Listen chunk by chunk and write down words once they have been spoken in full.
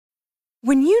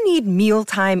When you need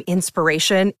mealtime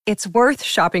inspiration, it's worth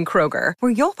shopping Kroger,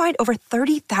 where you'll find over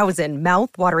 30,000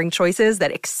 mouth-watering choices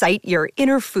that excite your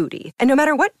inner foodie. And no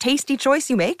matter what tasty choice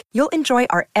you make, you'll enjoy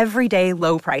our everyday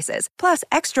low prices, plus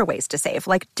extra ways to save,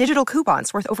 like digital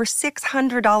coupons worth over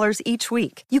 $600 each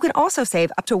week. You can also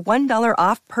save up to $1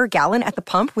 off per gallon at the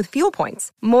pump with fuel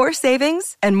points. More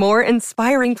savings and more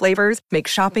inspiring flavors make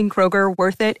shopping Kroger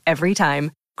worth it every time.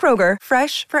 Kroger,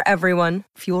 fresh for everyone.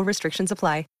 Fuel restrictions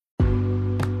apply.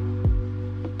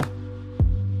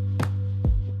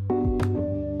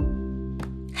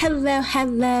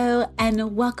 Hello,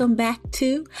 and welcome back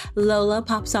to Lola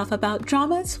Pops Off About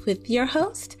Dramas with your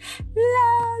host,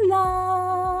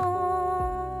 Lola.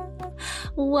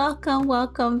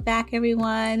 Welcome back,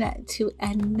 everyone, to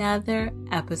another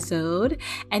episode.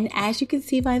 And as you can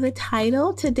see by the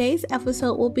title, today's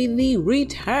episode will be the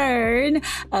return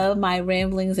of my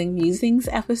Ramblings and Musings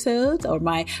episodes, or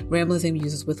my Ramblings and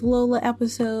Musings with Lola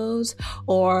episodes,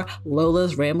 or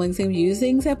Lola's Ramblings and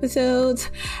Musings episodes.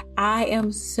 I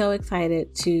am so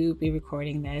excited to be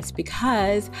recording this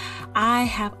because I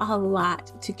have a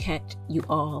lot to catch you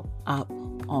all up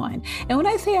on. And when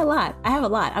I say a lot, I have a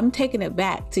lot. I'm taking it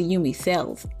back to Yumi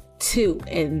Sales too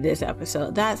in this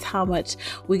episode. That's how much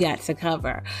we got to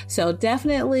cover. So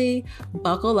definitely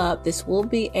buckle up. This will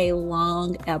be a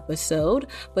long episode,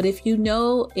 but if you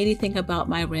know anything about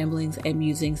my Ramblings and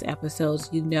Musings episodes,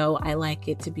 you know I like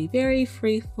it to be very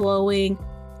free flowing.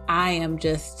 I am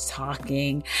just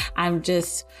talking. I'm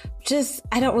just,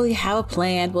 I don't really have a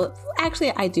plan. Well,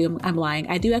 actually I do. I'm lying.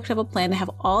 I do actually have a plan to have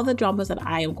all the dramas that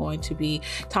I am going to be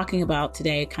talking about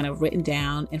today kind of written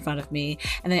down in front of me.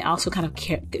 And then I also kind of,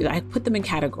 I put them in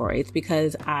categories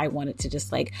because I wanted to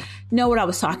just like know what I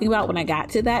was talking about when I got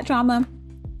to that drama.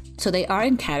 So they are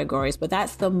in categories, but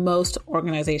that's the most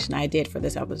organization I did for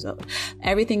this episode.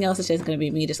 Everything else is just going to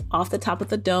be me just off the top of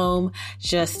the dome,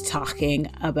 just talking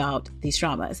about these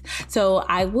dramas. So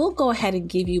I will go ahead and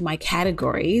give you my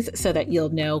categories so that you'll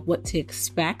know what to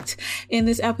expect in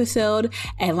this episode.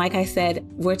 And like I said,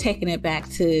 we're taking it back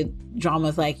to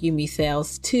dramas like Yumi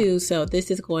Sales too. So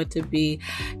this is going to be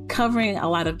covering a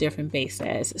lot of different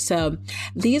bases. So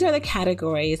these are the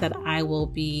categories that I will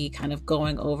be kind of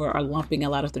going over or lumping a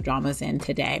lot of the dramas in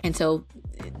today. And so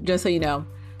just so you know,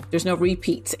 there's no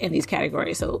repeats in these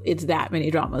categories. So it's that many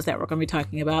dramas that we're going to be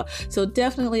talking about. So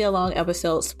definitely a long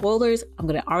episode. Spoilers, I'm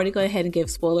going to already go ahead and give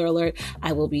spoiler alert.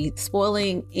 I will be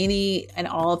spoiling any and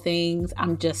all things.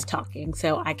 I'm just talking.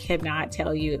 So I cannot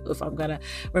tell you if I'm going to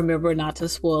remember not to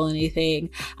spoil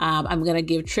anything. I'm going to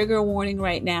give trigger warning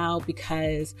right now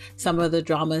because some of the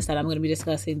dramas that I'm going to be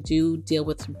discussing do deal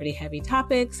with some pretty heavy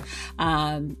topics.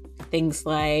 Things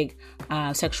like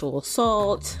sexual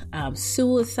assault,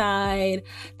 suicide.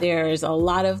 There's a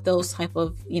lot of those type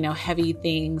of, heavy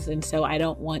things. And so I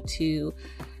don't want to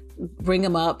bring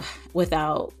them up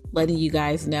without letting you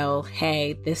guys know,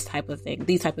 hey, these type of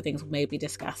things may be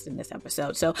discussed in this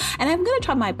episode. So, and I'm going to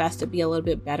try my best to be a little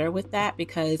bit better with that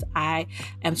because I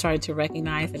am starting to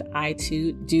recognize that I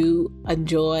too do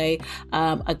enjoy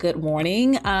a good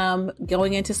warning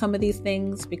going into some of these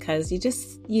things because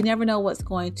you never know what's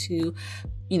going to,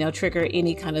 trigger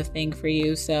any kind of thing for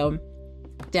you. So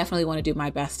definitely want to do my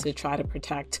best to try to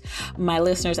protect my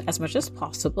listeners as much as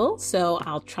possible. So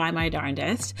I'll try my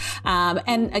darndest.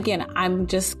 And again, I'm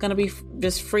just going to be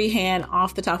just freehand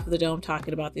off the top of the dome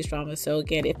talking about these dramas. So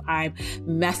again, if I'm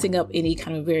messing up any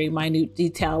kind of very minute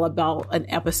detail about an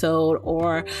episode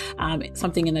or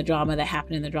something in the drama that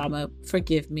happened in the drama,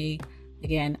 forgive me.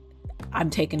 Again,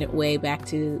 I'm taking it way back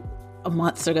to a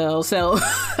month ago, so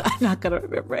I'm not gonna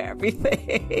remember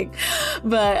everything.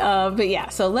 But yeah,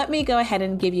 so let me go ahead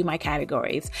and give you my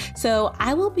categories. So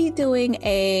I will be doing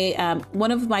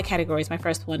one of my categories. My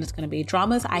first one is going to be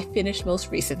dramas I finished most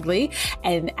recently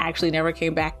and actually never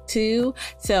came back to,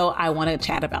 so I want to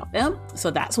chat about them.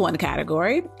 So that's one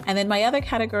category. And then my other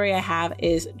category I have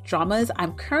is dramas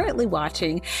I'm currently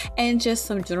watching and just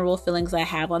some general feelings I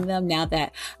have on them now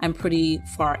that I'm pretty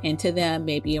far into them,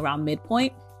 maybe around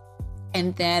midpoint.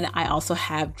 And then I also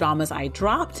have dramas I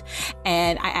dropped,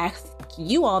 and I asked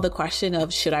you all the question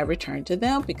of, should I return to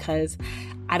them? Because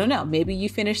I don't know, maybe you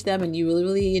finished them and you really,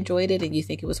 really enjoyed it and you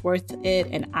think it was worth it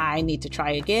and I need to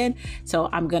try again. So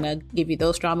I'm going to give you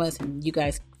those dramas and you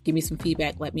guys give me some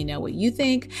feedback. Let me know what you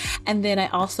think. And then I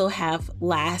also have,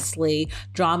 lastly,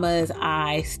 dramas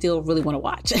I still really want to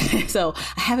watch. So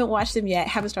I haven't watched them yet,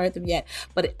 haven't started them yet,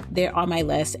 but they're on my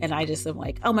list. And I just am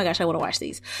like, oh my gosh, I want to watch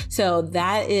these. So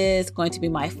that is going to be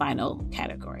my final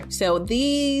category. So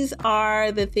these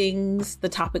are the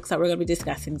topics that we're going to be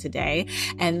discussing today.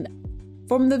 And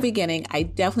from the beginning, I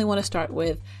definitely want to start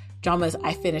with dramas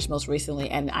I finished most recently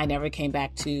and I never came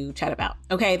back to chat about.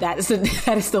 Okay, that is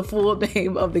the full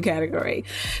name of the category.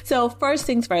 So first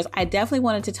things first, I definitely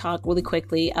wanted to talk really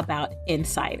quickly about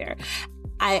Insider.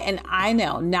 I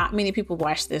know not many people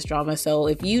watch this drama. So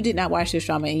if you did not watch this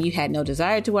drama and you had no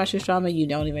desire to watch this drama, you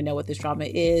don't even know what this drama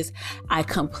is, I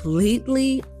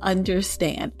completely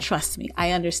understand. Trust me,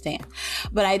 I understand.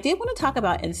 But I did want to talk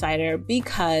about Insider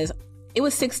because it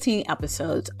was 16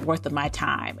 episodes worth of my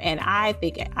time. And I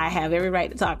think I have every right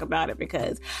to talk about it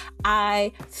because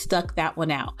I stuck that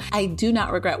one out. I do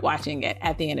not regret watching it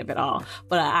at the end of it all.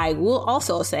 But I will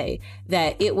also say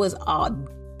that it was a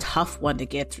tough one to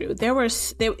get through.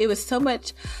 It was so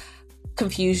much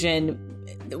confusion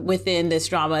within this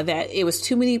drama that it was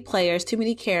too many players, too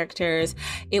many characters.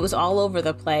 It was all over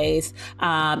the place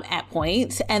at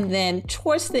points. And then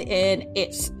towards the end,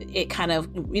 it kind of,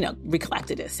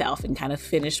 recollected itself and kind of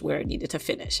finished where it needed to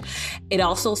finish. It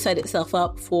also set itself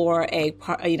up for a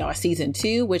season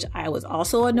 2, which I was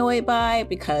also annoyed by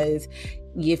because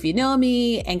if you know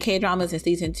me and K-dramas and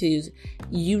season 2s,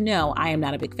 I am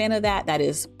not a big fan of that. That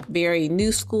is very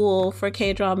new school for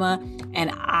K-drama.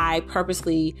 And I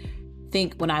purposely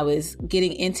think when I was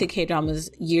getting into K-dramas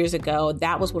years ago,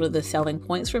 that was one of the selling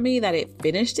points for me, that it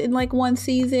finished in like one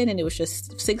season and it was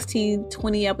just 16,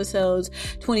 20 episodes,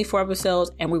 24 episodes,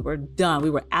 and we were done. We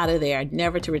were out of there,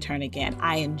 never to return again.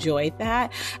 I enjoyed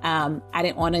that. I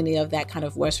didn't want any of that kind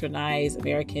of westernized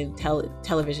American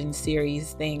television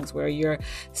series things where you're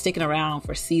sticking around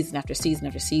for season after season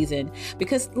after season,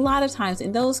 because a lot of times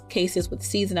in those cases with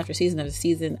season after season after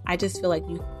season, I just feel like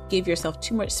you give yourself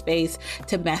too much space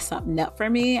to mess something up for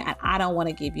me, and I don't want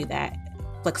to give you that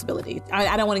flexibility.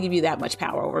 I don't want to give you that much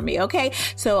power over me, okay?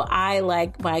 So I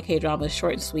like my K-dramas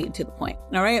short and sweet and to the point,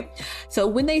 all right? So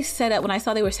when I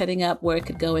saw they were setting up where it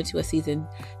could go into a season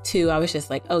 2, I was just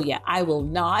like, oh yeah, I will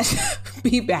not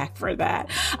be back for that.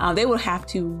 They will have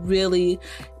to really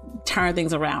turn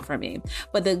things around for me.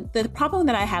 But the problem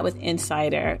that I had with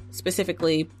Insider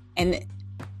specifically, and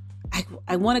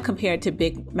I want to compare it to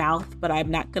Big Mouth, but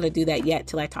I'm not going to do that yet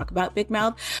till I talk about Big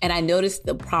Mouth. And I noticed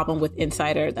the problem with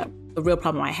Insider, the real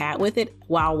problem I had with it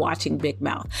while watching Big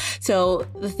Mouth. So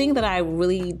the thing that I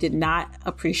really did not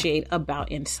appreciate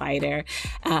about Insider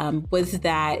was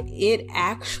that it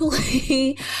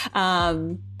actually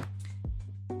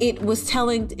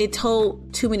it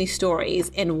told too many stories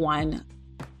in one,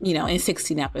 in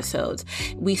 16 episodes.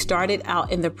 We started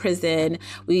out in the prison.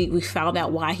 We found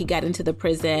out why he got into the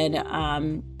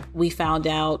prison. We found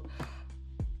out,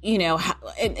 how,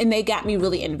 and they got me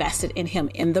really invested in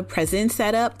him in the prison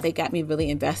setup. They got me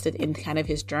really invested in kind of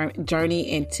his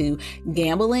journey into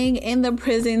gambling in the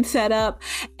prison setup.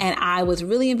 And I was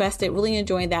really invested, really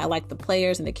enjoying that. I liked the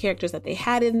players and the characters that they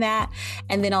had in that.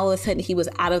 And then all of a sudden he was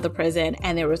out of the prison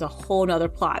and there was a whole nother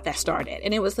plot that started.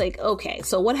 And it was like, okay,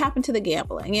 so what happened to the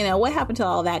gambling? What happened to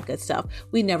all that good stuff?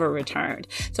 We never returned.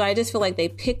 So I just feel like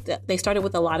they started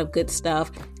with a lot of good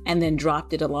stuff and then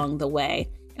dropped it along the way.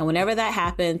 And whenever that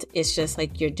happens, it's just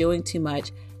like, you're doing too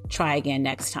much. Try again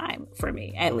next time, for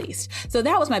me, at least. So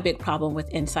that was my big problem with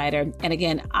Insider. And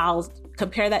again, I'll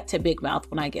compare that to Big Mouth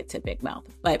when I get to Big Mouth.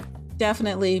 But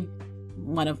definitely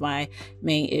one of my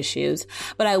main issues.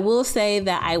 But I will say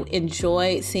that I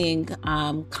enjoy seeing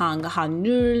Kang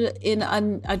Han-nul in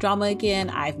a drama again.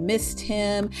 I've missed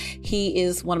him. He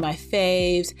is one of my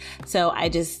faves. So I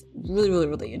just really, really,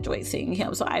 really enjoyed seeing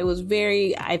him. So I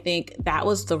think that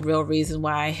was the real reason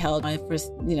why I held my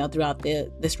first, throughout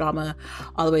this drama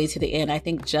all the way to the end. I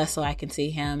think just so I can see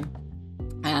him.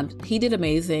 He did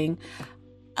amazing.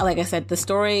 Like I said, the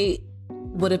story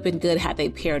would have been good had they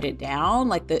pared it down.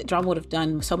 Like, the drama would have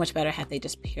done so much better had they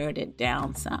just pared it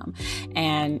down some.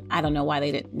 And I don't know why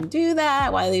they didn't do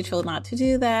that, why they chose not to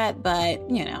do that, but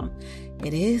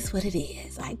it is what it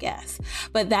is, I guess.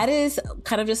 But that is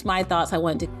kind of just my thoughts. I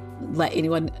wanted to let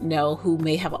anyone know who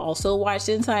may have also watched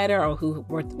Insider or who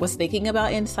was thinking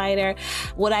about Insider.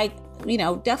 Would I,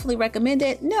 definitely recommend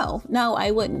it? No,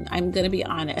 I wouldn't. I'm going to be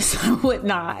honest. I would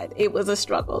not. It was a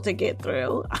struggle to get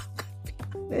through.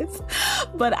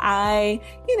 But I,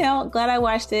 glad I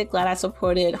watched it, glad I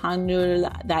supported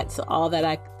Han-nul. That's all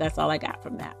I got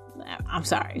from that. I'm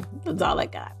sorry. That's all I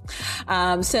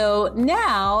got. So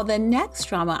now the next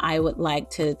drama I would like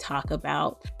to talk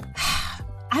about.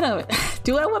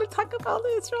 Do I want to talk about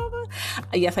this drama?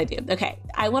 Yes, I do. Okay.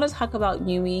 I want to talk about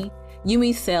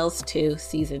Yumi Cells 2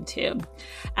 season 2.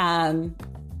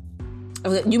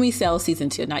 Yumi Cells season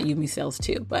 2, not Yumi Cells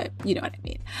 2, but you know what I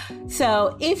mean.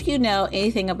 So if you know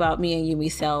anything about me and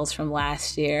Yumi Cells from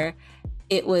last year,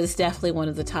 it was definitely one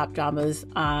of the top dramas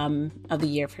of the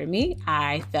year for me.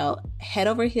 I felt head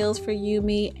over heels for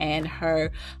Yumi and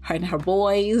her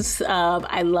boys.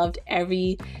 I loved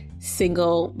every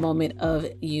single moment of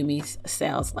Yumi's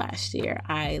sales last year.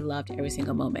 I loved every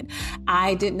single moment.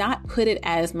 I did not put it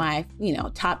as my,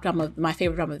 top drama, my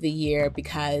favorite drama of the year,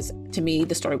 because to me,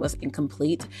 the story was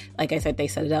incomplete. Like I said, they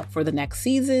set it up for the next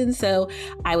season. So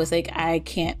I was like, I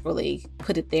can't really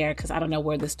put it there because I don't know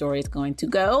where the story is going to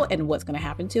go and what's going to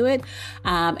happen to it.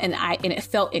 And it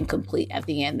felt incomplete at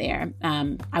the end there.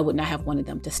 I would not have wanted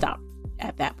them to stop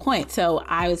at that point. So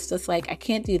I was just like, I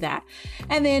can't do that.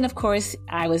 And then of course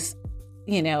I was,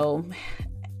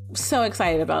 so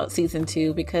excited about season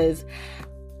 2 because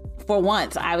for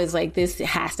once I was like, this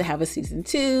has to have a season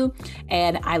 2.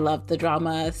 And I love the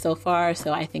drama so far.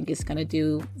 So I think it's going to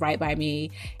do right by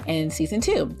me in season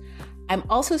 2. I'm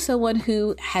also someone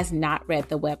who has not read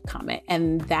the webcomic,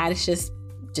 and that is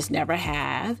just never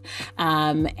have.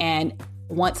 And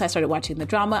once I started watching the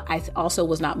drama, I also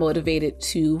was not motivated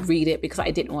to read it because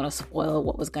I didn't want to spoil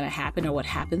what was going to happen or what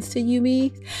happens to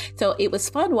Yumi. So it was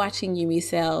fun watching Yumi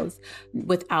Sales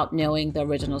without knowing the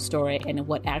original story and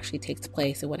what actually takes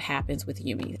place and what happens with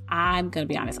Yumi. I'm going to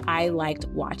be honest, I liked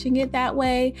watching it that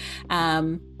way.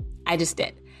 I just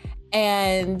did.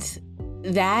 And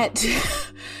that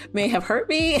may have hurt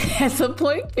me at some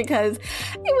point because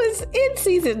it was in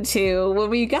season 2 when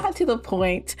we got to the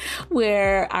point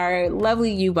where our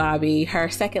lovely Yubaba, her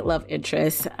second love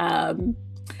interest,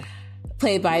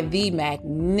 played by the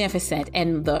magnificent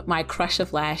and my crush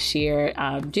of last year,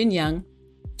 Jin Young,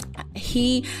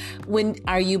 when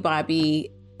our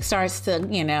Yubaba starts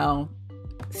to,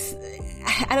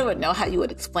 I don't know how you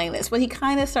would explain this, but he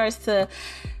kind of starts to,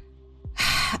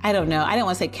 I don't know. I don't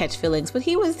want to say catch feelings, but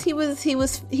he was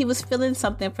feeling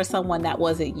something for someone that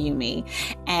wasn't Yumi,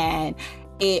 and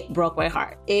it broke my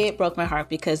heart. It broke my heart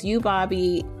because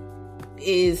Yubaba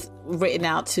is written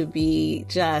out to be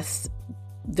just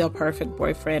the perfect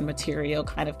boyfriend material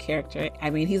kind of character. I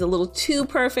mean, he's a little too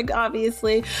perfect,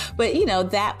 obviously, but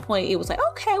that point it was like,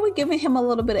 okay, we're giving him a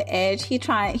little bit of edge. He's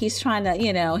trying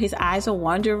to, his eyes are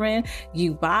wandering.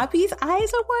 Yubabi's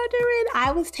eyes are wandering.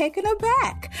 I was taken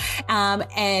aback.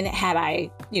 And had I,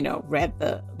 read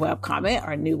the webcomic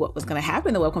or knew what was going to happen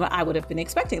in the webcomic, I would have been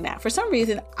expecting that. For some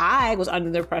reason, I was under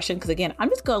the impression, because again, I'm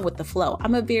just going with the flow.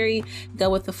 I'm a very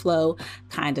go with the flow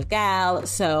kind of gal.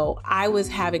 So I was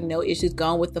having no issues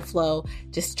going with the flow,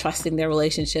 just trusting their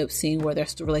relationship, seeing where their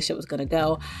relationship was going to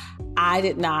go. I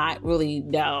did not really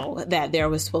know that there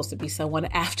was supposed to be someone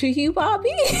after Yubaba.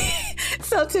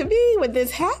 So to me, when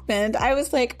this happened, I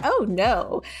was like, oh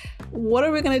no, what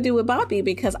are we going to do with Bobby?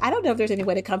 Because I don't know if there's any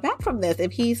way to come back from this.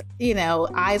 If he's,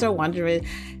 eyes are wandering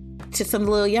to some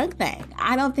little young thing,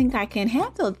 I don't think I can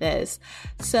handle this.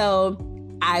 So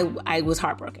I was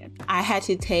heartbroken. I had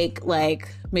to take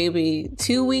maybe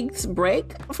 2 weeks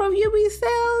break from Yumi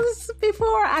Sales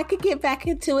before I could get back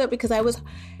into it because I was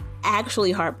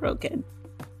actually heartbroken.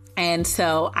 And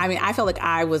so, I mean, I felt like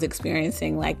I was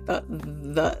experiencing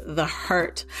the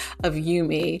hurt of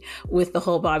Yumi with the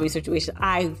whole Bobby situation.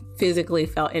 I physically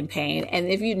felt in pain. And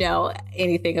if you know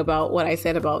anything about what I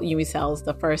said about Yumi Sales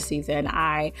the first season,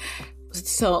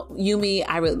 Yumi,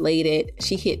 I related,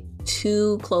 she hit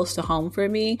too close to home for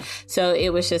me. So it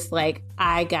was just like,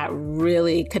 I got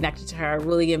really connected to her,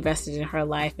 really invested in her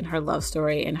life and her love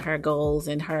story and her goals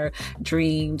and her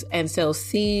dreams. And so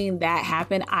seeing that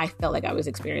happen, I felt like I was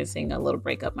experiencing a little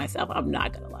breakup myself. I'm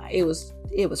not going to lie. It was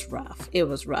rough. It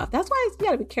was rough. That's why you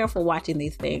got to be careful watching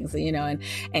these things,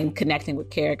 and connecting with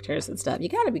characters and stuff. You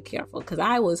got to be careful because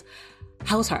I was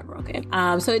heartbroken.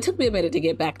 So it took me a minute to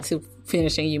get back to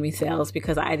finishing Yumi Sales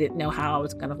because I didn't know how I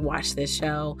was going to watch this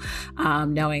show,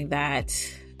 knowing that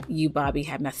Yubaba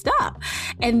had messed up.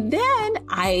 And then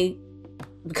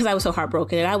because I was so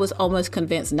heartbroken and I was almost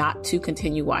convinced not to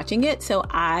continue watching it. So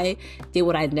I did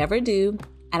what I'd never do.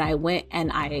 And I went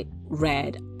and I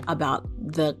read about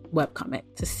the webcomic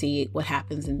to see what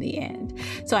happens in the end.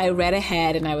 So I read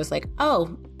ahead and I was like,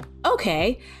 oh,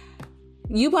 okay.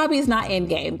 Yubaba is not in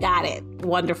game. Got it.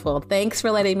 Wonderful. Thanks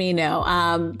for letting me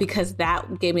know. Because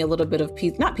that gave me a little bit of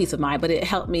not peace of mind, but it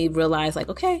helped me realize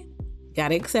okay,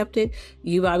 gotta accept it.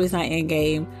 Yubaba is not in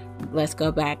game. Let's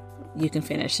go back. You can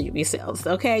finish Yumi Sales.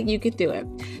 Okay, you can do it.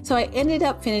 So I ended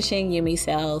up finishing Yumi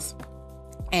Sales.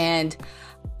 And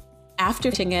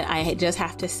after finishing it, I just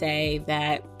have to say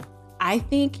that I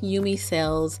think Yumi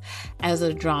Sales as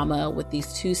a drama with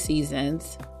these 2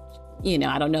 seasons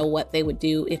I don't know what they would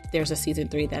do if there's a season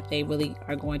 3 that they really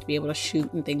are going to be able to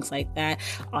shoot and things like that.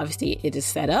 Obviously, it is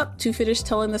set up to finish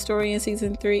telling the story in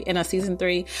season 3,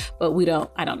 but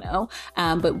I don't know.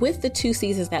 But with the 2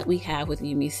 seasons that we have with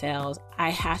Yumi Cells, I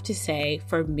have to say,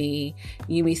 for me,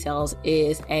 Yumi Cells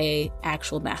is a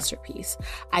actual masterpiece.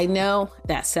 I know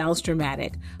that sounds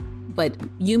dramatic, but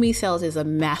Yumi Cells is a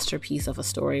masterpiece of a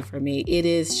story for me. It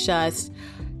is just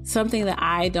something that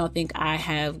I don't think I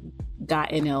have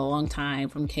gotten in a long time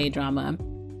from K-drama.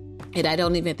 And I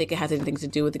don't even think it has anything to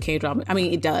do with the K-drama. I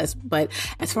mean, it does, but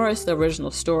as far as the original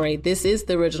story, this is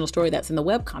the original story that's in the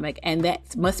webcomic, and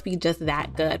that must be just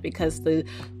that good, because the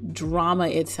drama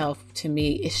itself, to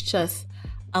me, is just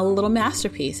a little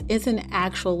masterpiece. It's an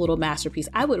actual little masterpiece.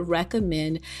 I would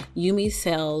recommend Yumi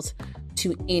Cells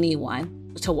to anyone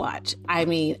to watch. I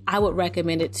mean, I would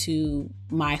recommend it to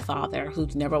my father,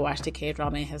 who's never watched a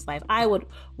K-drama in his life. I would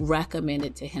recommend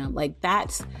it to him. Like,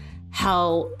 that's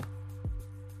how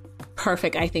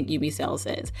perfect I think Yumi Cells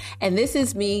is. And this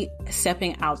is me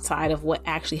stepping outside of what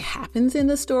actually happens in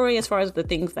the story, as far as the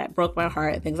things that broke my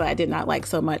heart and things that I did not like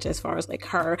so much, as far as like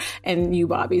her and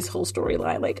Bobby's whole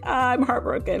storyline. Like, I'm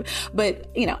heartbroken. But,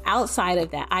 outside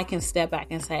of that, I can step back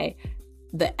and say,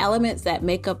 the elements that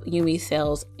make up Yumi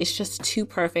Cells is just too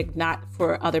perfect not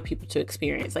for other people to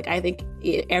experience. Like, I think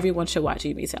everyone should watch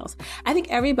Yumi Cells. I think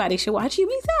everybody should watch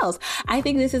Yumi Cells. I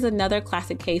think this is another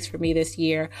classic case for me this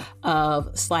year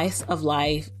of slice of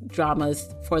life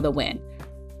dramas for the win.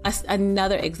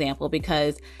 Another example,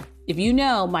 because if you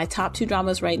know, my top 2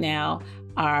 dramas right now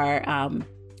are, I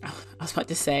was about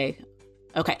to say,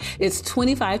 okay, it's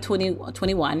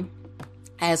 25-21,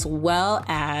 as well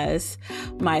as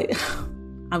my...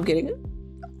 I don't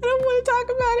want to talk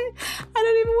about it. I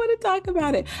don't even want to talk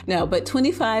about it. No, but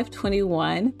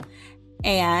 25-21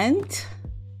 and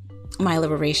My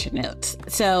Liberation Notes.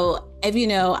 So, if you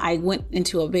know, I went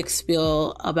into a big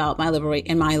spiel about My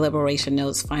Liberation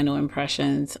Notes final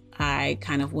impressions. I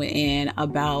kind of went in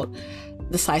about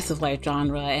the slice of life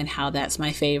genre and how that's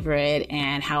my favorite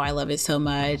and how I love it so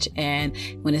much. And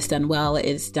when it's done well,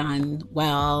 it's done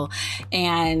well.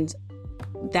 And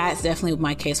that's definitely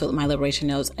my case with My Liberation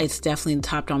Notes. It's definitely the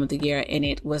top drama of the year, and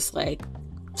it was like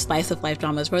slice of life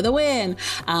dramas for the win.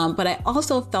 But I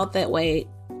also felt that way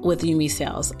with Yumi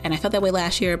Cells, and I felt that way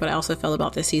last year, but I also felt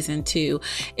about this season too.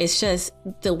 It's just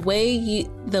the way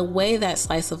that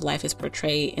slice of life is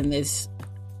portrayed in this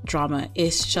drama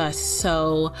is just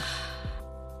so...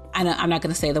 I'm not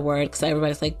going to say the word because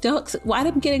everybody's like, why am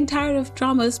I getting tired of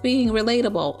dramas being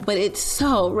relatable? But it's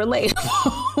so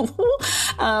relatable.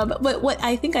 But what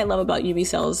I think I love about Yumi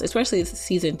Cells, especially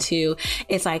season 2,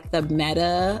 is like the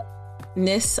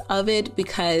meta-ness of it,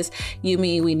 because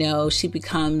Yumi, we know she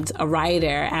becomes a writer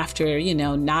after,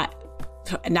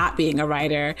 not being a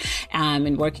writer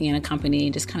and working in a company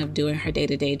and just kind of doing her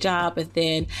day-to-day job. But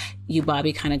then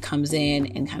Bobby kind of comes in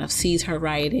and kind of sees her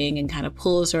writing and kind of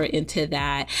pulls her into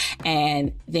that.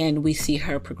 And then we see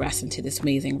her progress into this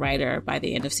amazing writer by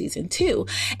the end of season 2.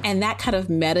 And that kind of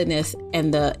meta-ness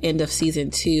in the end of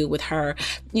season 2 with her,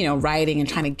 writing and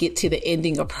trying to get to the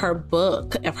ending of her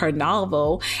book, of her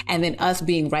novel, and then us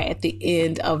being right at the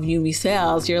end of Yumi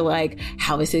Cells, you're like,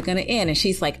 how is it going to end? And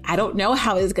she's like, I don't know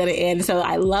how it's going to end. So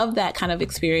I love that kind of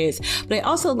experience. But I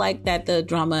also like that the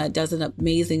drama does an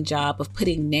amazing job of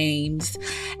putting names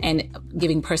and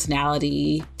giving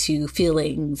personality to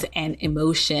feelings and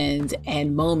emotions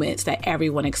and moments that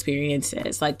everyone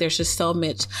experiences. Like, there's just so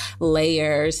much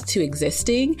layers to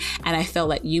existing. And I felt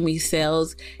like Yumi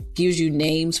Cells gives you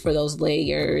names for those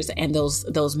layers and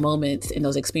those moments and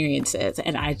those experiences.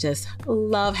 And I just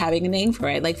love having a name for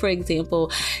it. Like, for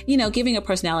example, giving a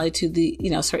personality to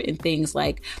the, certain things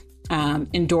like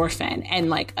endorphin. And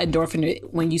like endorphin,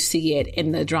 when you see it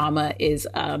in the drama, is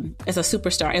a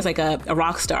superstar. It's like a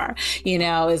rock star,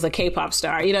 is a K-pop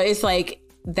star. It's like,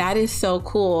 that is so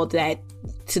cool to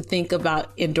think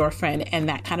about endorphin in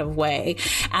that kind of way.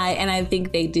 And I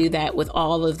think they do that with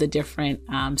all of the different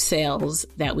cells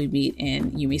that we meet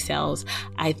in Yumi Cells.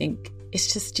 I think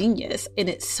it's just genius. And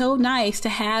it's so nice to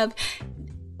have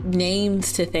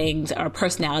names to things or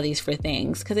personalities for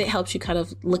things, because it helps you kind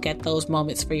of look at those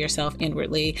moments for yourself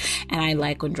inwardly. And I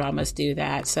like when dramas do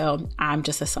that. So I'm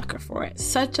just a sucker for it.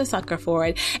 Such a sucker for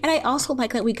it. And I also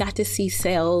like that we got to see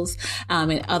Cells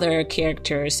and other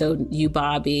characters. So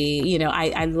Bobby,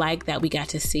 I like that we got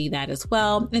to see that as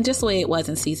well. And just the way it was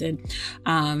in season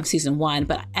 1.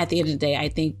 But at the end of the day, I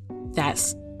think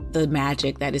that's the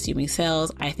magic that is Yumi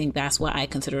Cells. I think that's what I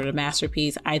consider it a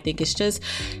masterpiece. I think it's just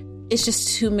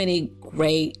too many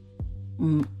great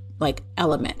like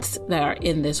elements that are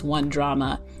in this one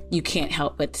drama you can't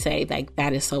help but say, like,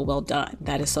 that is so well done.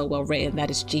 That is so well written.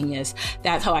 That is genius.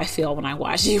 That's how I feel when I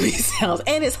watch Yumi Cells.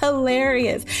 And it's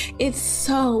hilarious. It's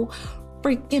so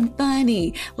freaking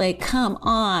funny. Like, come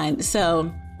on.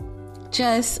 So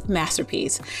just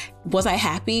masterpiece. Was I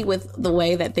happy with the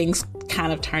way that things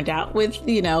kind of turned out with,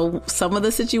 some of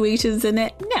the situations in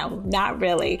it? No, not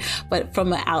really. But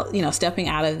from stepping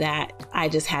out of that, I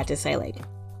just had to say, like,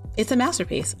 it's a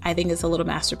masterpiece. I think it's a little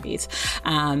masterpiece.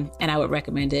 And I would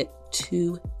recommend it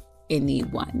to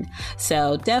anyone.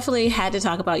 So definitely had to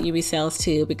talk about Yumi Cells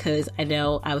too, because I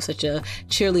know I was such a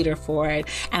cheerleader for it,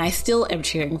 and I still am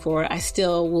cheering for it. I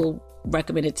still will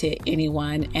recommend it to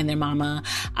anyone and their mama.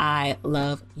 I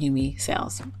love Yumi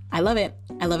Cells. I love it.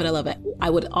 I love it. I love it. I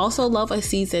would also love a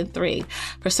season 3.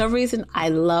 For some reason, I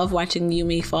love watching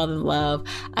Yumi fall in love.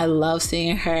 I love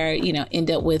seeing her, end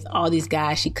up with all these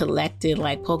guys she collected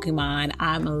like Pokemon.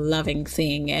 I'm loving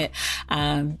seeing it.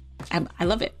 I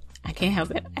love it. I can't help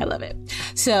it. I love it.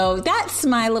 So that's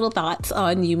my little thoughts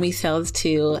on Yumi Cells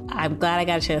 2. I'm glad I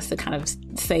got a chance to kind of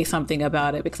say something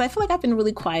about it, because I feel like I've been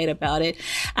really quiet about it.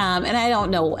 And I don't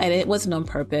know, and it wasn't on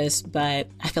purpose, but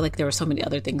I feel like there were so many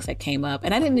other things that came up.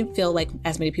 And I didn't feel like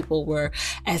as many people were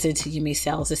as into Yumi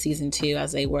Cells as season 2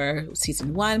 as they were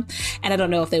season 1. And I don't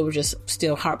know if they were just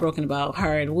still heartbroken about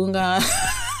her and Woonga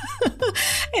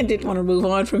and didn't want to move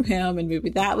on from him. And maybe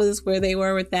that was where they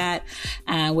were with that,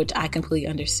 which I completely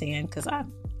understand, because I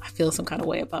feel some kind of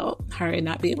way about her and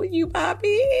not being with you,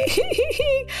 Bobby.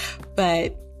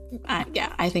 But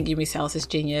I think Yumi Cells is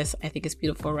genius. I think it's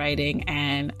beautiful writing,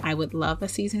 and I would love a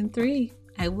season 3.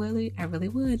 I really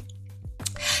would.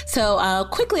 So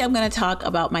quickly, I'm going to talk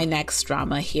about my next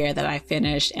drama here that I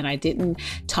finished and I didn't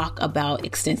talk about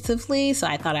extensively. So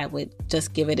I thought I would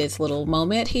just give it its little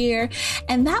moment here.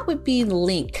 And that would be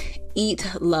Link, Eat,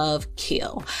 Love,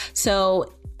 Kill.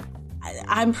 So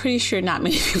I'm pretty sure not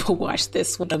many people watched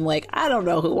this one. I'm like, I don't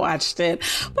know who watched it,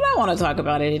 but I want to talk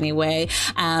about it anyway.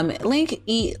 Link,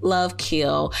 Eat, Love,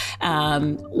 Kill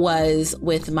was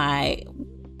with my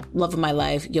love of my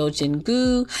life, Yo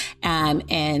Jin-gu,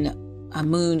 and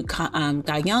Moon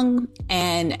Ga-young,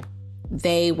 and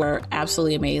they were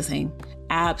absolutely amazing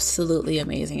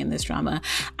in this drama.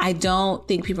 I don't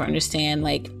think people understand,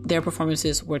 like, their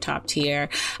performances were top tier,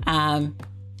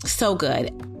 so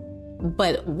good.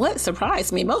 But what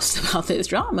surprised me most about this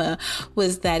drama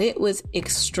was that it was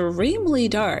extremely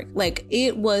dark. Like,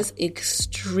 it was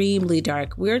extremely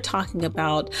dark. We're talking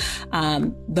about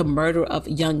the murder of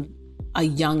a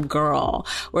young girl.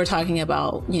 We're talking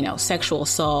about, sexual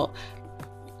assault,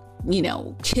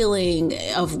 killing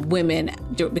of women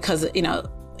because,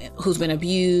 who's been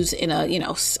abused in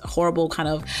a, horrible kind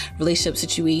of relationship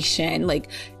situation. Like,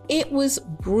 it was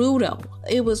brutal.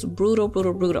 It was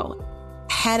brutal.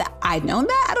 Had I known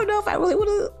that, I don't know if I really would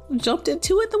have jumped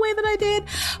into it the way that I did.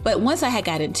 But once I had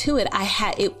got into it,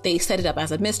 they set it up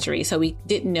as a mystery. So we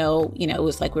didn't know, it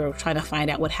was like we were trying to find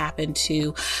out what happened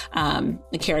to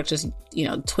the character's,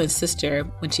 twin sister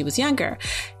when she was younger.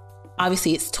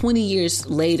 Obviously, it's 20 years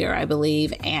later, I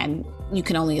believe, and you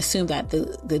can only assume that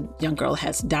the young girl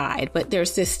has died. But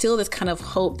there's still this kind of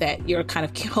hope that you're kind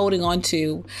of holding on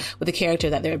to with the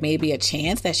character, that there may be a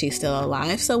chance that she's still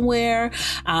alive somewhere.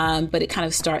 But it kind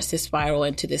of starts to spiral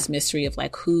into this mystery of,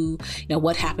 like, who,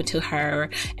 what happened to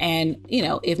her. And,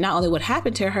 if not only what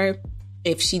happened to her,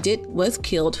 if she was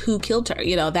killed, who killed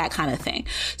her, that kind of thing.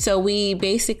 So we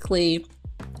basically,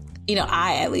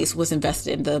 I at least was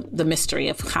invested in the mystery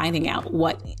of finding out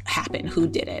what happened, who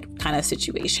did it, kind of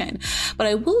situation. But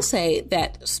I will say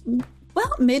that,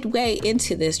 well, midway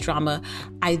into this drama,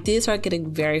 I did start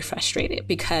getting very frustrated,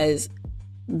 because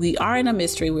we are in a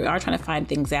mystery. We are trying to find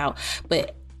things out.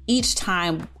 But each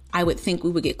time I would think we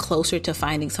would get closer to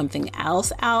finding something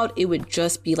else out, it would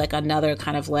just be like another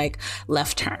kind of like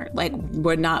left turn. Like,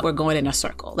 we're going in a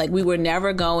circle. Like, we were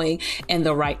never going in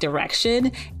the right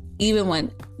direction. Even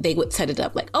when they would set it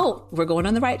up like, oh, we're going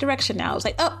in the right direction now. I was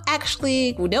like, oh,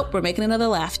 actually, nope, we're making another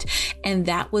left. And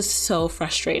that was so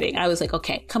frustrating. I was like,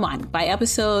 okay, come on. By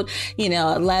episode,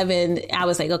 11, I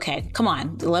was like, okay, come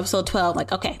on. Episode 12,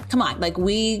 like, okay, come on. Like,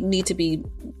 we need to be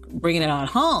bringing it on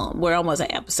home. We're almost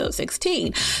at episode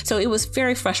 16. So it was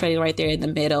very frustrating right there in the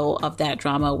middle of that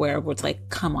drama, where it's like,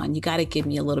 come on, you got to give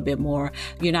me a little bit more.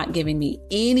 You're not giving me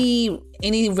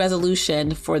any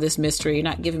resolution for this mystery. You're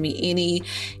not giving me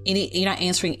you're not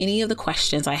answering any of the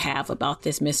questions I have about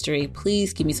this mystery.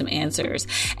 Please give me some answers.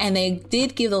 And they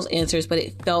did give those answers, but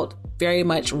it felt very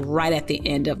much right at the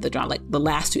end of the drama, like the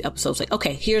last 2 episodes, like,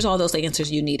 okay, here's all those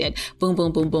answers you needed. Boom,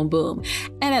 boom, boom, boom, boom.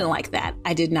 And I didn't like that.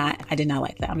 I did not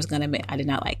like that. I'm just going to admit, I did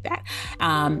not like that.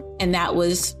 And that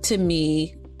was, to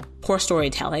me, poor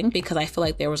storytelling, because I feel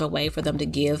like there was a way for them to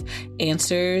give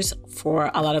answers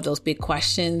for a lot of those big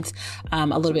questions a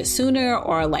little bit sooner,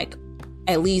 or like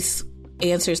at least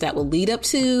answers that will lead up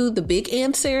to the big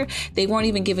answer. They weren't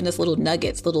even giving us little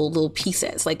nuggets, little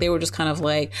pieces. Like they were just kind of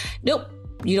like, nope,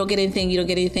 you don't get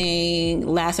anything.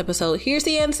 Last episode, here's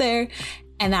the answer.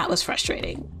 And that was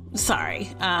frustrating. Sorry.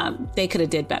 They could have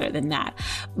did better than that.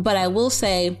 But I will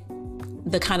say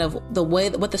the way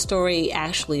what the story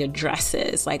actually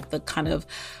addresses, like the kind of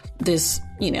this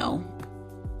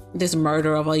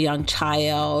murder of a young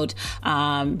child,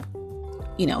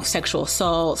 sexual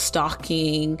assault,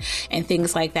 stalking, and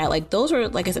things like that. Like those are,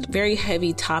 like I said, very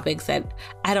heavy topics that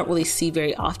I don't really see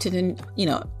very often in,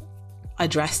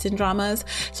 addressed in dramas.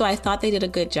 So I thought they did a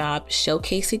good job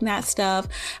showcasing that stuff.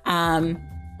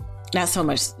 Not so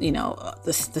much,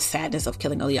 the sadness of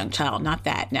killing a young child. Not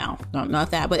that. No,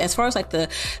 not that. But as far as like the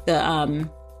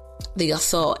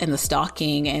assault and the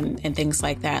stalking and things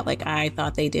like that, like I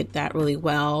thought they did that really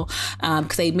well,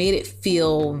 because they made it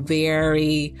feel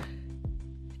very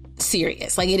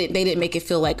serious. Like they didn't make it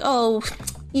feel like, oh,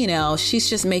 she's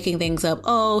just making things up.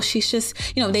 Oh, she's just,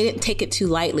 they didn't take it too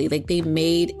lightly. Like they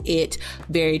made it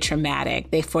very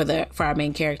traumatic. For our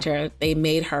main character, you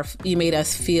made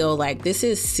us feel like this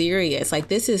is serious. Like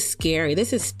this is scary.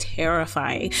 This is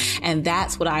terrifying. And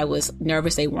that's what I was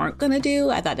nervous they weren't going to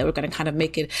do. I thought they were going to kind of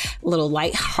make it a little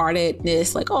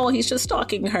lightheartedness. Like, oh, he's just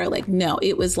stalking her. Like, no,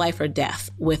 it was life or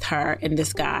death with her and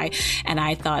this guy. And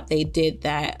I thought they did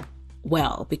that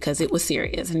well, because it was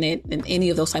serious, and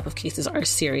any of those type of cases are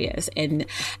serious, and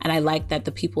I like that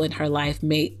the people in her life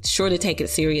made sure to take it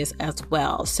serious as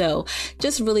well. So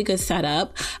just really good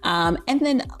setup. And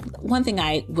then one thing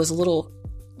I was a little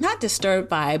not disturbed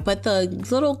by, but the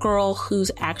little girl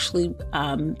who's actually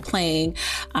playing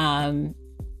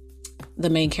the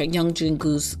main character, Young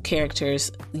Jin-goo's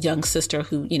character's young sister,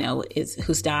 who's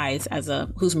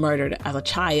murdered as a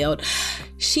child.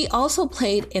 She also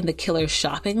played in The Killer's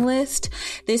Shopping List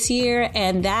this year,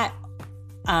 and that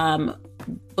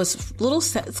was a little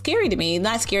scary to me.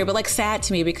 Not scary, but like sad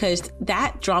to me, because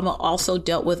that drama also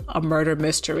dealt with a murder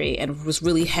mystery and was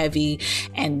really heavy,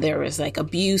 and there was like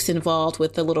abuse involved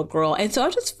with the little girl. And so I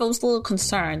just was a little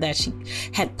concerned that she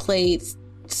had played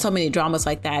so many dramas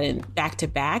like that and back to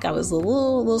back. I was a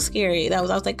little scary. I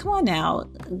was like, come on now,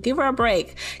 give her a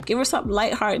break, give her something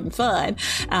lighthearted and fun.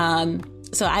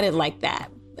 So I didn't like that,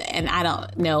 and I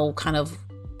don't know kind of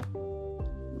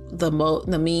the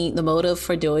motive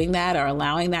for doing that or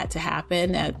allowing that to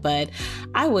happen. But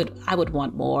I would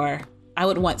want more. I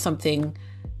would want something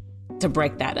to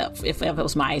break that up. If it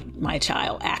was my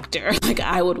child actor, like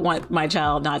I would want my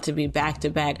child not to be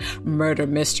back-to-back murder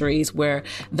mysteries where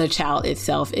the child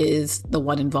itself is the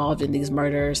one involved in these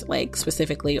murders, like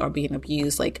specifically, or being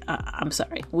abused. Like, I'm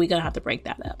sorry, we're gonna have to break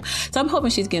that up. So I'm hoping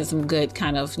she's getting some good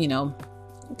kind of,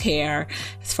 care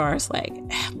as far as like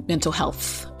mental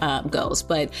health goes,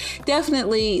 but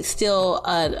definitely still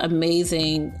an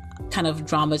amazing kind of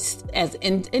drama as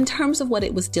in terms of what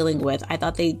it was dealing with. I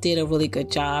thought they did a really good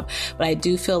job, but I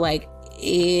do feel like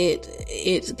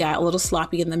it got a little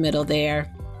sloppy in the middle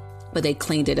there, but they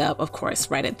cleaned it up, of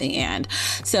course, right at the end.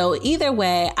 So either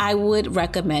way, I would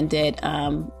recommend it,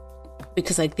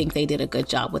 because I think they did a good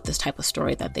job with this type of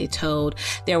story that they told.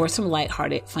 There were some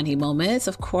lighthearted, funny moments,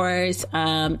 of course,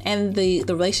 and the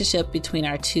relationship between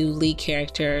our two lead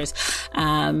characters,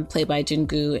 played by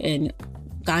Jin-goo and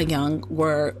Ga-young,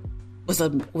 was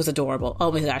adorable.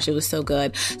 Oh my gosh, it was so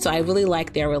good. So I really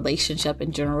like their relationship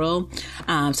in general.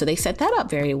 So they set that up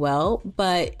very well,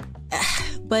 but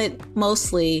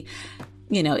mostly,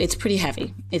 it's pretty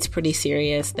heavy. It's pretty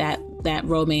serious. That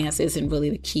romance isn't really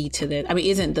the key to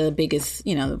isn't the biggest,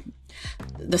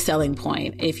 the selling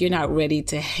point. If you're not ready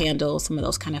to handle some of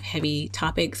those kind of heavy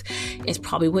topics, it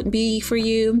probably wouldn't be for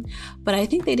you. But I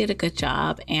think they did a good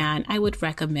job, and I would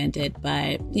recommend it,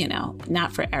 but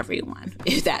not for everyone,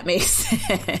 if that makes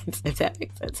sense.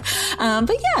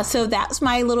 But yeah, so that's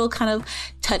my little kind of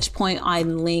touch point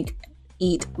on Link,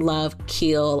 Eat, Love,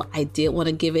 Kill. I did want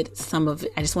to give it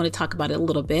I just want to talk about it a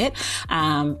little bit,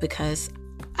 because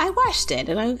I watched it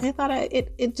and I thought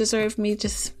it deserved me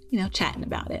just, chatting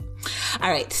about it. All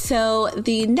right. So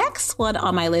the next one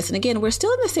on my list, and again, we're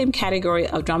still in the same category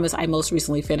of dramas I most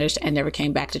recently finished and never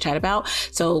came back to chat about.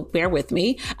 So bear with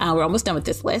me. We're almost done with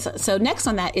this list. So next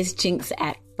on that is Jinx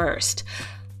at First.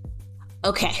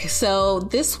 Okay. So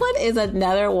this one is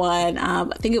another one. I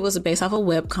think it was based off a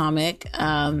webcomic.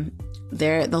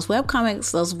 Those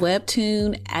webcomics, those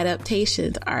webtoon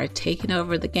adaptations are taking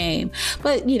over the game,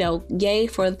 but yay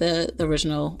for the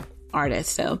original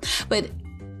artist. So, but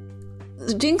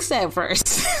Jinx at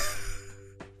First,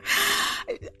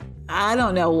 I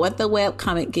don't know what the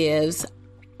webcomic gives.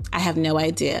 I have no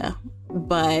idea.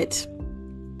 But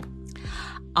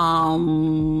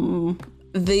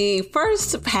the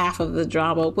first half of the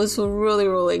drama was really,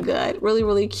 really good. Really,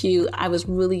 really cute. I was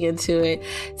really into it.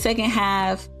 Second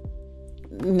half,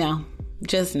 no.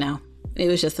 Just no. It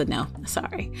was just a no.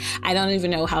 Sorry. I don't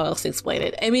even know how else to explain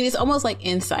it. I mean, it's almost like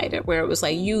Insider, where it was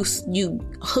like you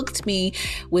hooked me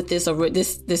with this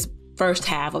first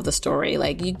half of the story.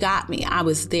 Like, you got me. I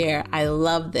was there. I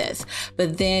love this.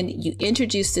 But then you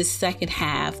introduce this second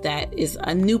half that is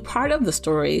a new part of the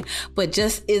story, but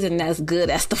just isn't as good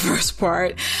as the first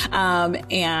part.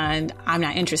 And I'm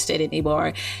not interested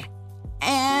anymore.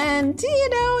 And,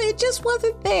 it just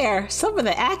wasn't there. Some of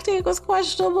the acting was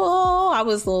questionable. I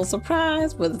was a little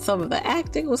surprised, but some of the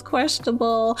acting was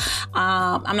questionable.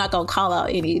 I'm not going to call out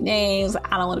any names.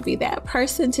 I don't want to be that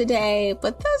person today,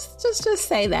 but let's just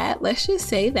say that. Let's just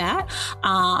say that.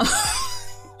 I'm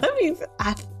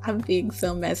being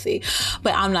so messy,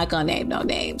 but I'm not going to name no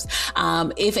names.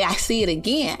 If I see it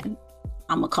again,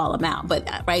 I'm going to call them out. But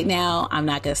right now, I'm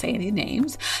not going to say any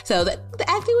names. So the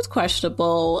acting was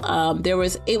questionable.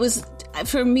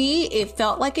 For me, it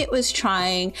felt like it was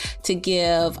trying to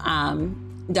give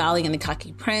Dolly and the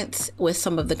Cocky Prince with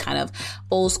some of the kind of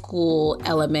old school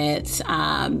elements.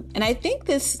 And I think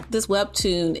this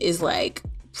webtoon is like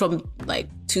from like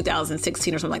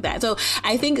 2016 or something like that. So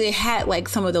I think it had like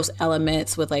some of those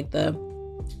elements with like the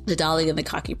Dolly and the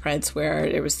Cocky Prince, where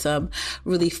there was some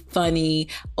really funny,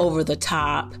 over the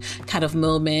top kind of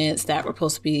moments that were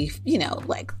supposed to be,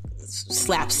 like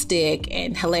slapstick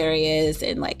and hilarious.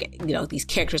 And like, these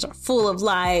characters are full of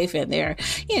life and they're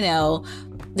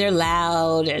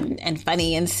loud and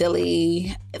funny and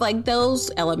silly, like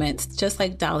those elements, just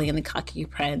like Dolly and the Cocky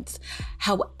Prince.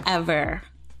 However,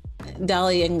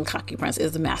 Dolly and Cocky Prince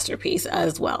is a masterpiece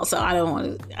as well. So I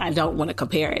don't want to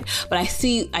compare it, but I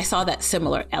saw that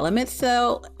similar elements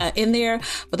though in there.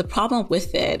 But the problem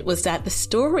with it was that the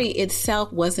story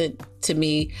itself wasn't, to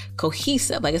me,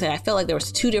 cohesive. Like I said, I felt like there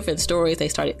was two different stories they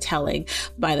started telling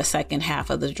by the second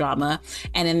half of the drama.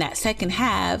 And in that second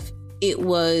half, it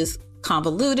was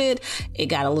convoluted. It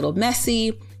got a little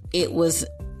messy. It was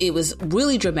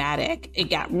really dramatic. It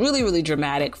got really, really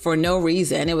dramatic for no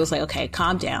reason. It was like, okay,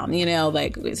 calm down,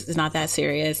 like it's not that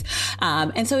serious.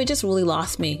 And so it just really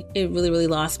lost me. It really, really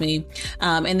lost me.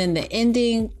 And then the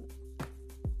ending,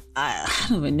 I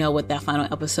don't even know what that final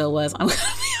episode was. I'm going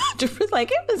to be 100%,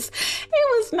 like it was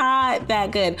not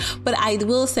that good. But I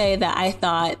will say that I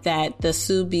thought that the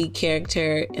Subi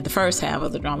character in the first half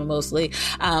of the drama mostly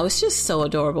was just so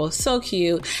adorable, so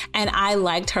cute. And I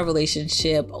liked her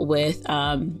relationship with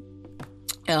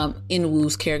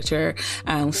In-woo's character,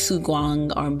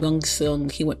 Su-gwang or Myung-sung.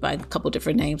 He went by a couple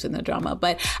different names in the drama,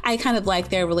 but I kind of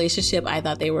liked their relationship. I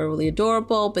thought they were really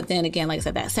adorable. But then again, like I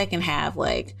said, that second half,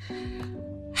 like,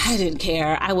 I didn't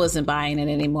care. I wasn't buying it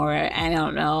anymore. I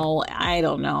don't know.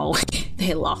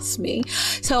 They lost me.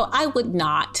 So I would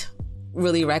not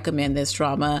really recommend this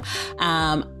drama.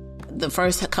 The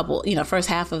first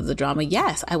half of the drama,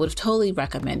 yes, I would have totally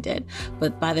recommended.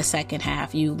 But by the second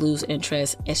half, you lose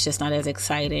interest. It's just not as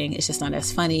exciting. It's just not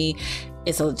as funny.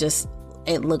 It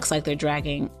looks like they're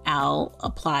dragging out a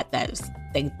plot that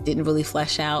they didn't really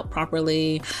flesh out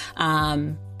properly.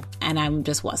 And I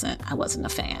wasn't a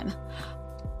fan.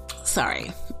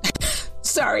 Sorry.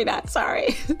 Sorry, not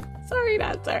sorry. Sorry,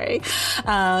 not sorry.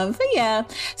 But yeah,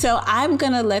 so I'm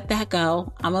going to let that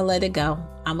go. I'm going to let it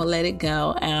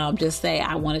go. And just say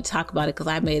I want to talk about it because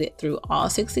I made it through all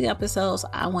 60 episodes.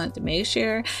 I wanted to make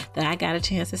sure that I got a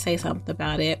chance to say something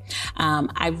about it.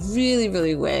 I really,